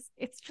dies.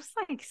 It's just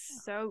like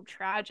so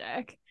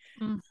tragic.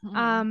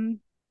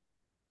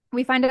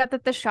 We find out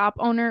that the shop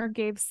owner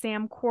gave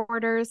Sam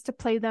quarters to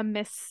play the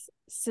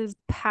Mrs.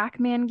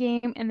 Pac-Man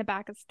game in the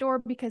back of the store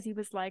because he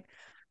was like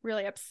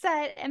really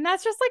upset, and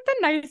that's just like the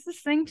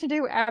nicest thing to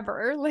do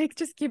ever, like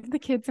just give the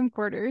kid some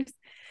quarters.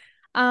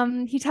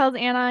 He tells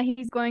Anna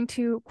he's going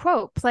to,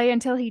 quote, play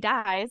until he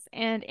dies,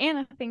 and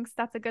Anna thinks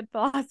that's a good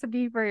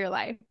philosophy for your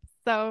life.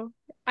 So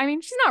I mean,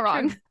 she's not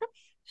wrong.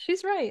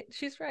 She's right.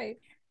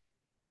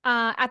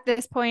 At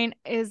this point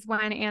is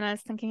when Anna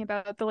is thinking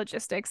about the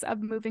logistics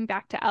of moving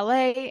back to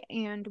LA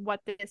and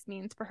what this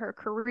means for her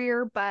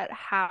career, but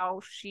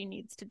how she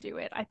needs to do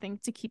it, I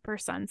think, to keep her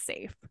son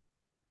safe.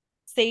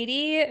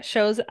 Sadie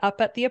shows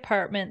up at the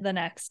apartment the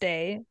next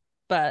day,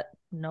 but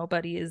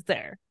nobody is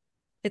there.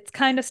 It's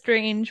kind of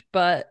strange,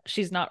 but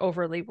she's not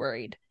overly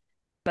worried.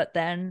 But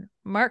then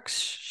Marks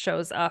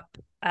shows up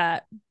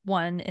at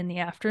 1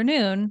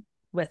 p.m.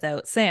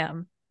 without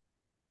Sam.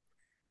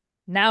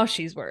 Now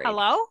she's worried.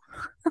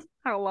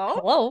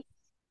 Hello?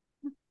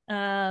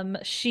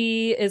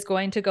 She is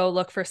going to go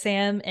look for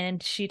Sam,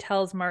 and she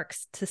tells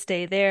Marks to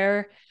stay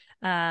there,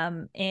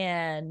 and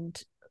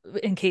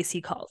in case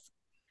he calls.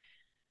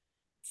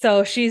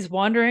 So she's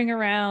wandering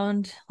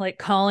around, like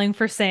calling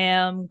for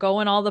Sam,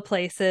 going all the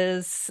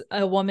places.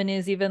 A woman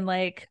is even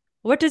like,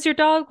 "What does your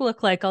dog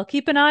look like? I'll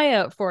keep an eye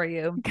out for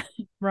you."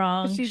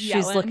 Wrong.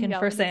 She's looking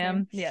for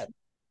Sam. Yeah.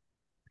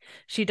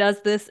 She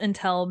does this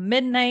until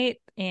midnight,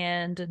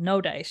 and no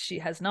dice. She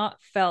has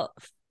not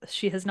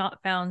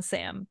found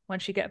Sam. When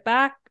she gets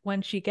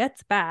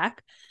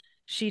back,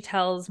 she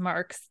tells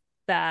Marks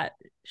that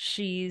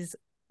she's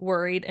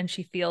worried and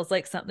she feels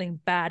like something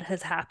bad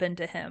has happened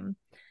to him.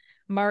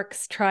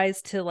 Marks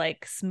tries to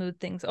like smooth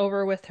things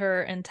over with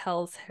her and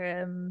tells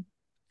her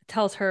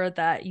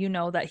that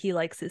that he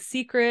likes his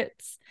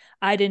secrets.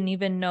 I didn't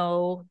even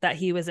know that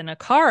he was in a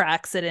car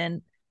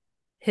accident.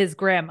 His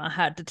grandma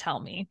had to tell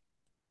me.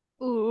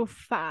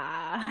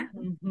 Oofa.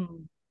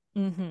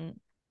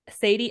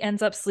 Sadie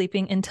ends up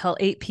sleeping until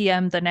 8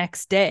 p.m. the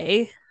next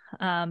day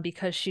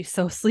because she's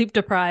so sleep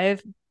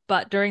deprived.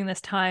 But during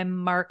this time,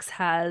 Marks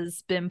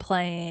has been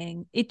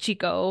playing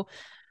Ichigo,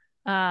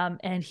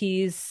 and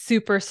he's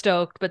super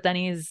stoked. But then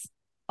he's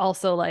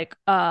also like,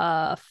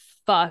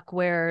 fuck,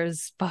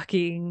 where's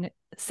fucking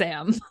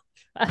Sam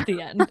at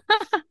the end?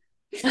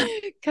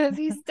 Because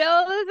he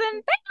still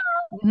isn't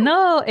there.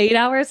 No, 8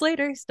 hours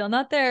later, he's still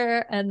not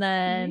there. And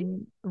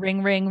then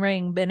ring, ring,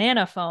 ring,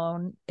 banana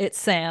phone. It's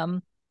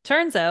Sam.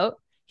 Turns out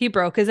he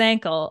broke his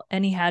ankle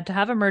and he had to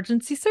have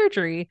emergency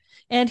surgery.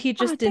 And he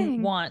just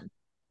didn't want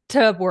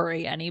to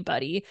worry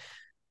anybody.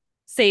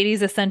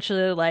 Sadie's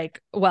essentially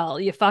like, well,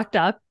 you fucked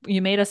up.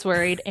 You made us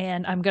worried,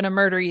 and I'm going to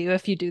murder you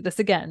if you do this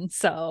again.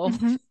 So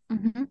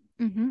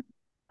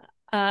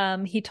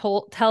he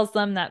tells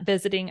them that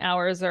visiting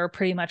hours are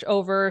pretty much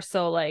over.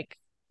 So like,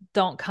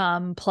 don't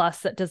come. Plus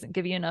that doesn't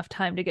give you enough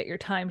time to get your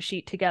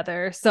timesheet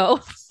together. So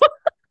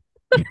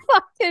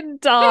fucking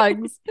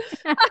dogs.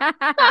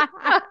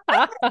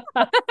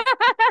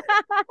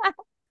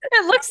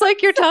 It looks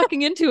like you're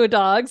talking into a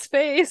dog's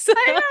face.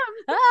 I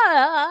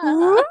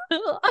am.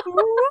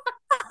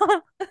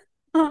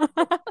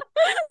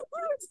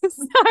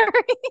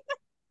 Sorry.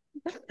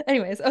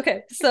 Anyways,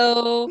 okay.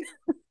 So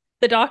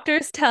the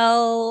doctors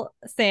tell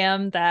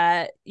Sam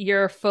that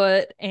your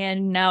foot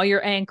and now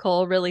your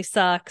ankle really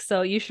suck.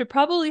 So you should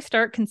probably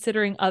start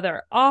considering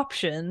other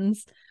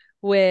options,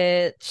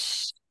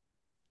 which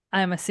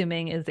I'm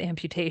assuming is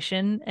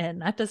amputation.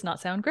 And that does not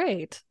sound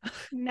great.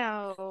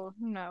 No.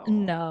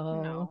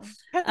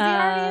 Because he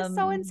already is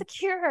so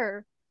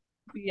insecure.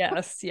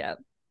 Yes, yeah.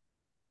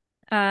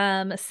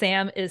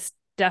 Sam is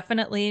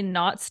definitely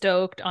not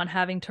stoked on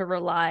having to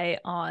rely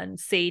on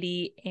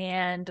Sadie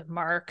and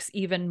Marks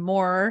even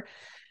more.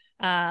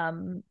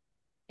 And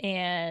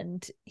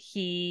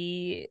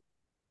he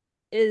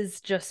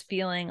is just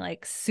feeling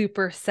like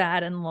super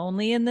sad and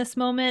lonely in this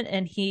moment,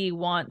 and he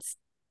wants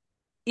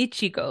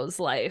Ichigo's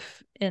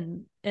life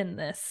in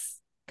this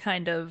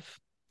kind of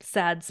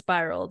sad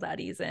spiral that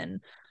he's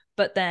in.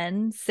 But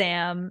then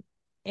Sadie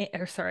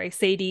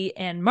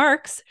and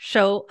Marks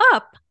show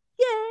up.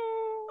 Yay!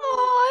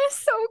 Oh, it's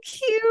so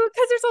cute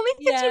because there's only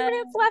 15 Yeah.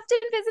 minutes left in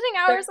visiting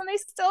hours and they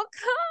still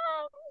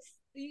come.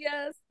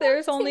 Yes,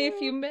 there's only a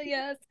few minutes.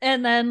 Yes.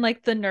 And then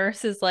like the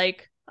nurse is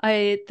like,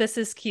 this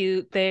is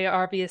cute. They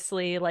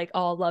obviously like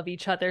all love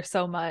each other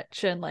so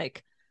much. And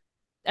like,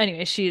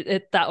 anyway,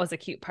 that was a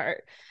cute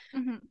part.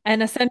 Mm-hmm.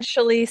 And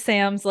essentially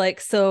Sam's like,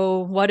 so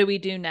what do we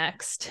do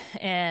next?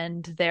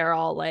 And they're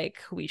all like,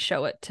 we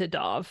show it to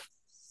Dov.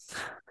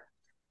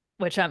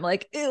 Which I'm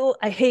like, ew,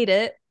 I hate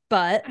it.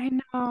 But I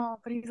know,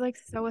 but he's like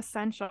so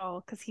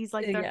essential because he's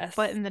like their yes.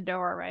 foot in the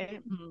door, right?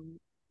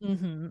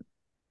 Mm-hmm.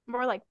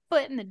 More like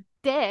foot in the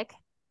dick.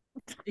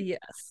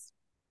 Yes.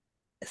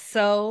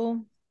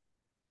 So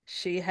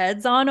she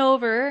heads on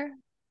over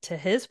to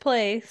his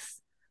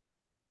place,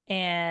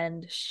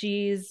 and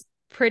she's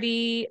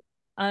pretty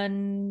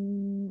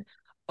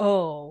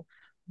oh,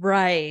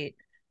 right.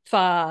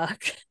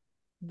 Fuck.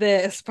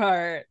 This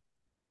part.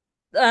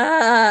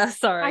 Sorry.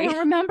 I don't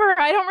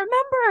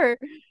remember.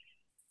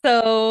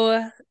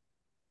 So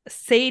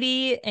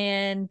Sadie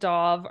and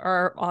Dov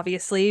are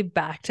obviously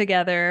back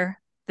together.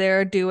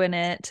 They're doing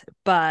it,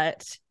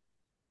 but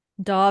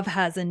Dov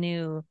has a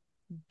new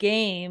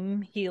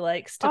game he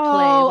likes to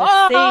play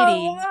with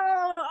Sadie.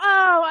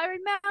 I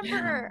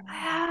remember.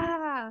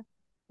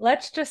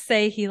 Let's just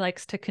say he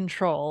likes to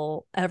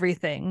control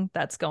everything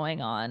that's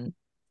going on.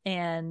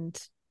 And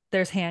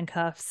there's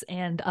handcuffs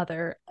and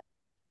other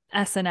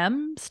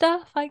S&M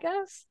stuff, I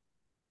guess.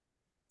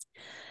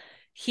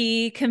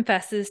 He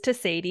confesses to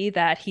Sadie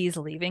that he's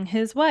leaving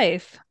his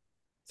wife.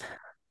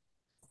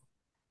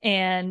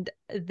 And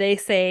they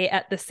say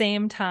at the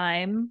same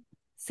time,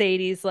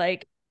 Sadie's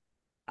like,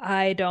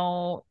 I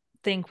don't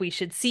think we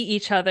should see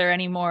each other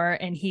anymore.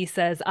 And he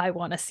says, I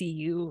want to see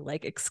you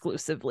like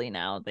exclusively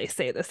now. They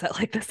say this at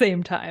like the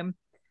same time.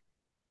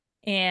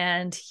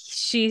 And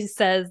she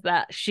says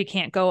that she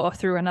can't go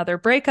through another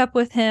breakup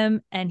with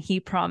him. And he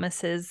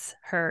promises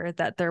her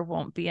that there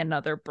won't be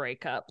another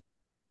breakup.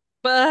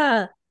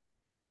 But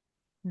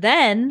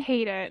then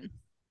Hate it.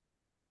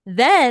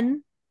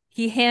 Then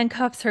he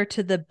handcuffs her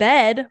to the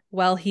bed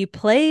while he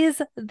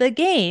plays the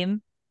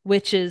game,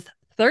 which is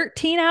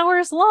 13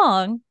 hours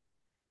long.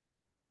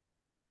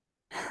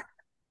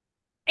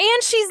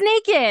 And she's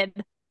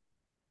naked.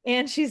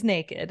 And she's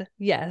naked.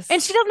 Yes.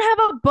 And she doesn't have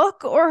a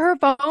book or her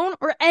phone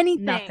or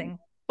anything. Nothing.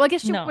 Well, I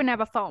guess she wouldn't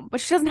have a phone, but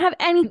she doesn't have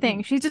anything.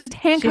 Mm-mm. She's just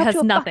handcuffed to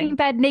a fucking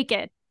bed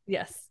naked.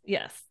 Yes.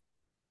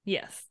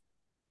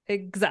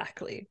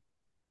 Exactly.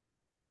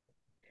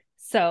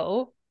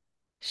 So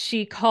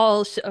she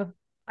calls,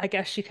 I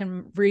guess she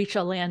can reach a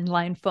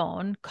landline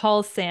phone,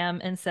 calls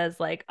Sam and says,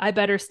 like, I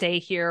better stay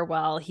here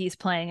while he's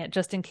playing it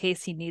just in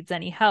case he needs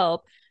any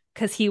help,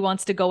 because he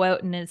wants to go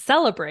out and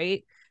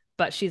celebrate.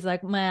 But she's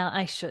like, well,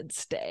 I should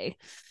stay,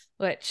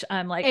 which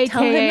I'm like, AKA,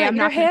 tell him that I'm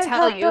not going to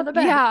tell you.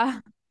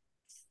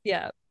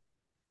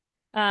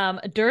 Yeah.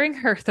 During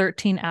her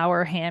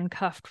 13-hour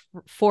handcuffed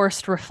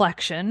forced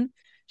reflection,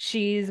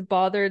 she's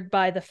bothered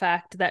by the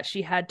fact that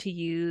she had to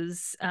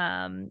use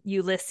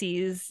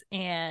Ulysses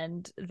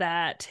and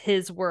that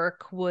his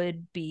work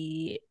would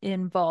be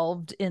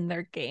involved in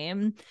their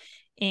game,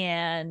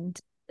 and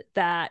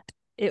that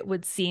it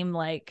would seem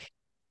like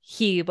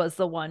he was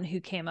the one who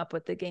came up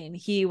with the game.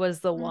 He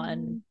was the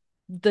one,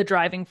 the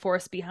driving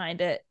force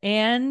behind it.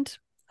 And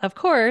of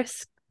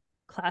course,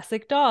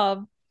 classic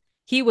Dov,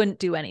 he wouldn't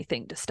do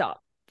anything to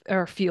stop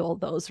or fuel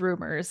those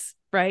rumors,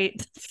 right?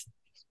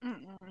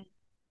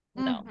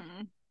 No.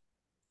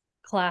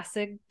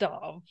 Classic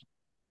Dov.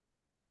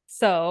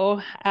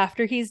 So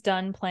after he's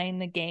done playing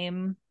the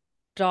game,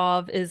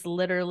 Dov is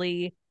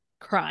literally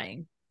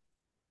crying.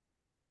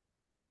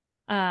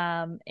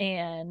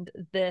 And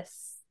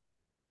this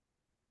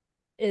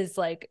is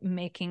like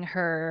making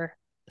her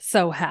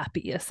so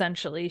happy.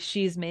 Essentially,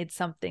 she's made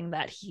something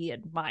that he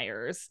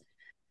admires.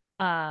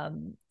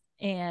 And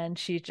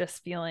she's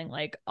just feeling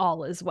like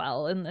all is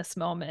well in this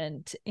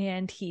moment.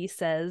 And he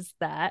says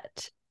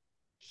that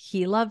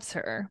he loves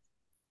her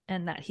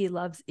and that he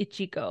loves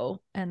Ichigo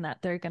and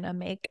that they're going to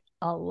make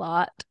a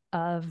lot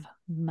of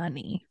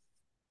money.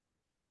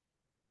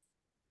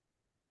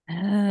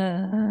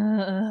 Then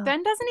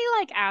doesn't he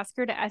like ask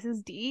her to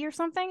SSD or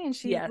something? And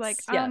she's like,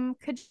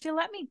 could you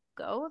let me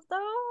go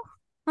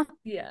though?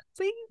 Yeah.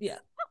 Please? Yeah.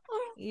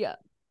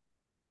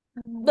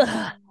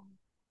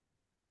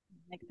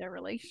 Like their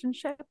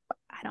relationship.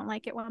 I don't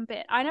like it one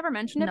bit. I never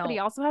mentioned it, but he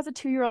also has a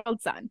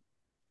 2-year-old son.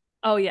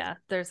 Oh yeah,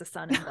 there's a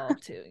son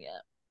involved too. Yeah.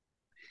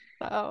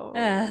 So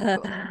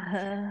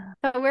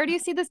where do you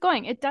see this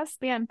going? It does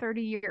span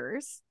 30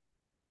 years.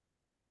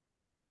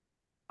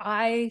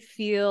 I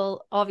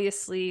feel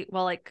obviously,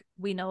 well, like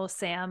we know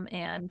Sam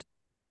and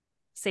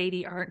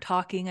Sadie aren't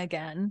talking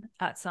again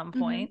at some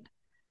point.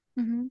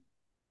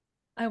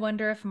 I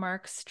wonder if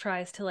Marks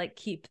tries to like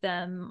keep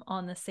them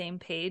on the same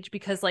page,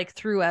 because like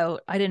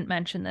throughout, I didn't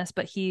mention this,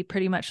 but he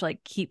pretty much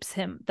like keeps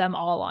them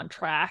all on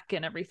track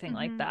and everything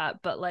like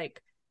that. But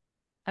like,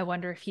 I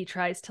wonder if he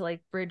tries to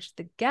like bridge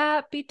the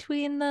gap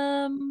between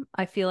them.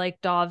 I feel like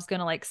Dov's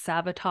gonna like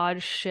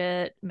sabotage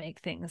shit, make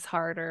things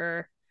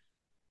harder.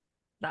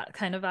 That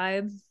kind of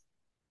vibe.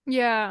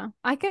 Yeah,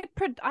 I could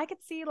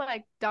see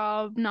like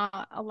Dov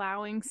not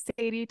allowing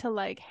Sadie to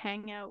like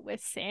hang out with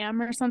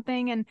Sam or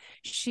something, and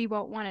she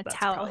won't want to That's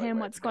tell probably him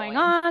where what's it's going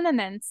going. on, and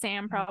then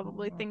Sam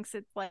probably Mhm. thinks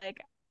it's like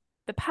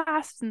the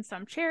past and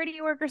some charity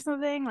work or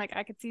something. Like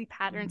I could see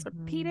patterns Mhm.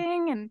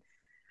 repeating and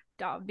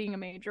Dov being a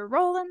major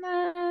role in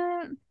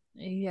that.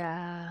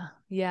 Yeah.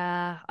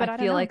 But I I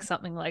don't feel know. like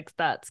something like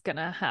that's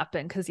gonna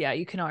happen because yeah,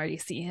 you can already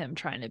see him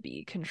trying to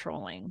be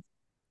controlling.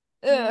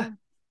 Yeah. Ugh.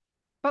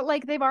 But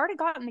like they've already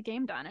gotten the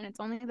game done and it's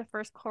only the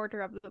first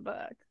quarter of the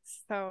book.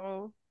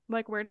 So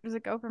like where does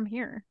it go from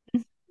here?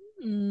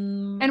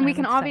 And we I'm can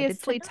excited to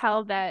obviously tell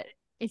know. that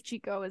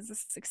Ichigo is a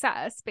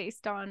success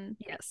based on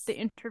Yes. the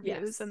interviews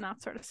Yes. and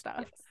that sort of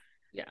stuff. Yes.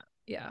 Yeah.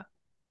 Yeah.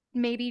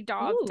 Maybe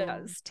Dov Ooh.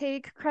 does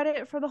take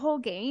credit for the whole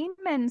game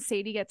and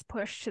Sadie gets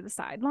pushed to the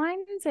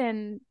sidelines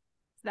and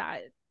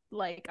that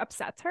like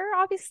upsets her,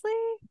 obviously.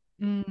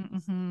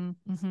 Mm-hmm.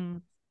 Mm-hmm.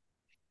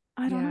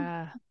 I don't know.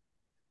 Yeah.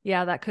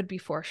 Yeah, that could be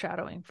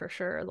foreshadowing for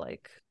sure.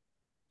 Like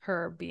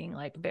her being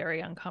like very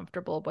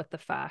uncomfortable with the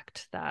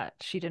fact that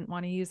she didn't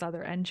want to use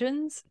other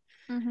engines.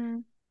 Mm-hmm.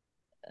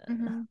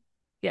 Mm-hmm.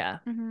 Yeah.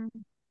 Mm-hmm.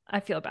 I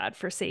feel bad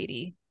for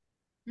Sadie.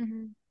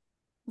 Mm-hmm.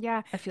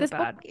 Yeah. I feel This book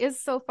bad. is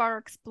so far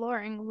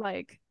exploring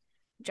like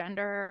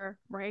gender,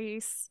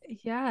 race,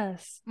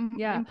 Yes.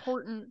 Yeah.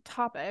 important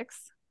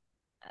topics.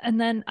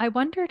 And then I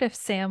wondered if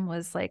Sam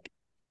was like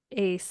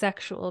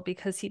asexual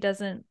because he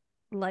doesn't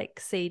like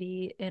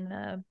Sadie in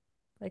a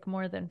like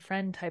more than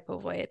friend type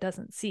of way. It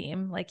doesn't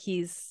seem like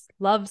he's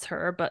loves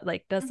her, but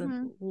like doesn't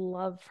Mm-hmm.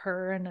 love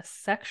her in a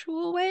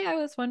sexual way. I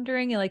was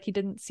wondering, like he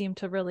didn't seem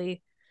to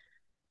really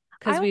I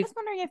because was we've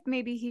wondering if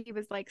maybe he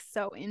was like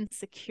so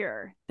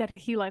insecure that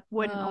he like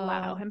wouldn't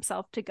allow oh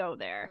himself to go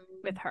there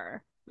with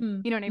her.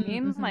 mm, You know what I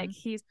mean? mm-hmm. Like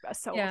he's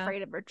so Yeah,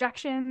 afraid of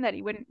rejection that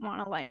he wouldn't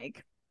want to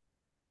like.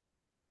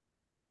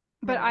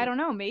 But I right. don't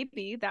know,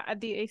 maybe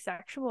that the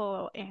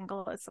asexual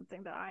angle is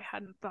something that I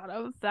hadn't thought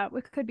of that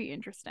could be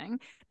interesting.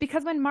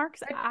 Because when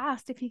Marx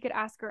asked if he could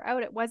ask her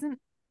out,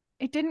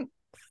 it didn't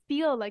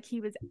feel like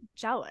he was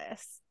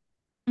jealous.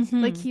 Like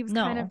Mm-hmm. he was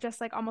kind of No.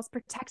 just like almost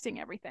protecting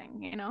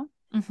everything, you know?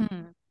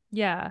 Mm-hmm.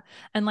 Yeah.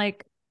 And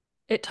like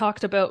it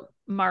talked about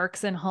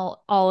Marx and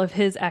all of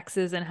his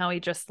exes and how he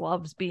just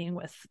loves being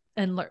with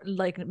and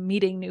like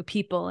meeting new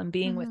people and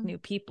being with Mm-hmm. new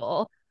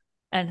people.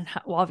 And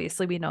well,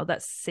 obviously we know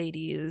that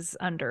Sadie is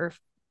under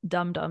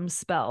Dum Dum's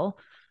spell,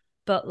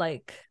 but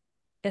like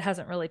it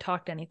hasn't really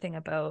talked anything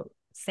about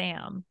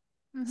Sam.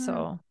 Mm-hmm.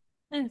 So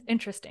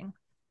interesting.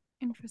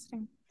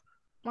 Interesting.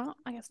 Well,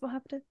 I guess we'll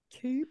have to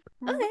keep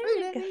Okay.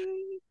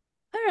 reading.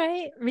 All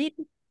right. Read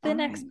the All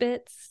next right.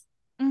 bits.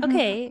 Mm-hmm.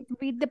 Okay.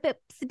 Read the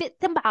bits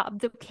and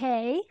bobs,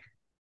 okay?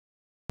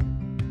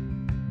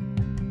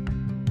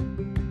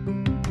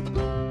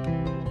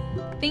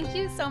 Thank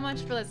you so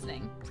much for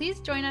listening. Please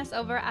join us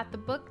over at the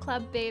Book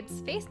Club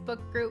Babes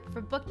Facebook group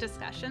for book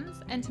discussions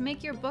and to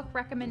make your book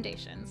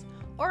recommendations,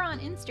 or on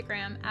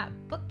Instagram at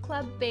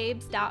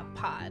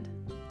bookclubbabes.pod.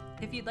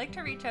 If you'd like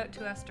to reach out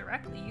to us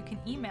directly, you can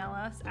email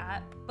us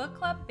at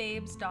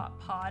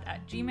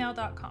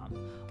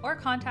bookclubbabes.pod@gmail.com or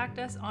contact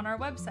us on our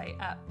website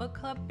at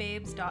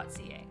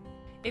bookclubbabes.ca.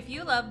 If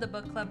you love the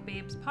Book Club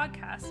Babes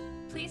podcast,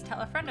 please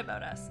tell a friend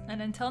about us.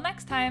 And until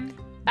next time,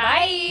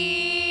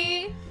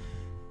 Bye!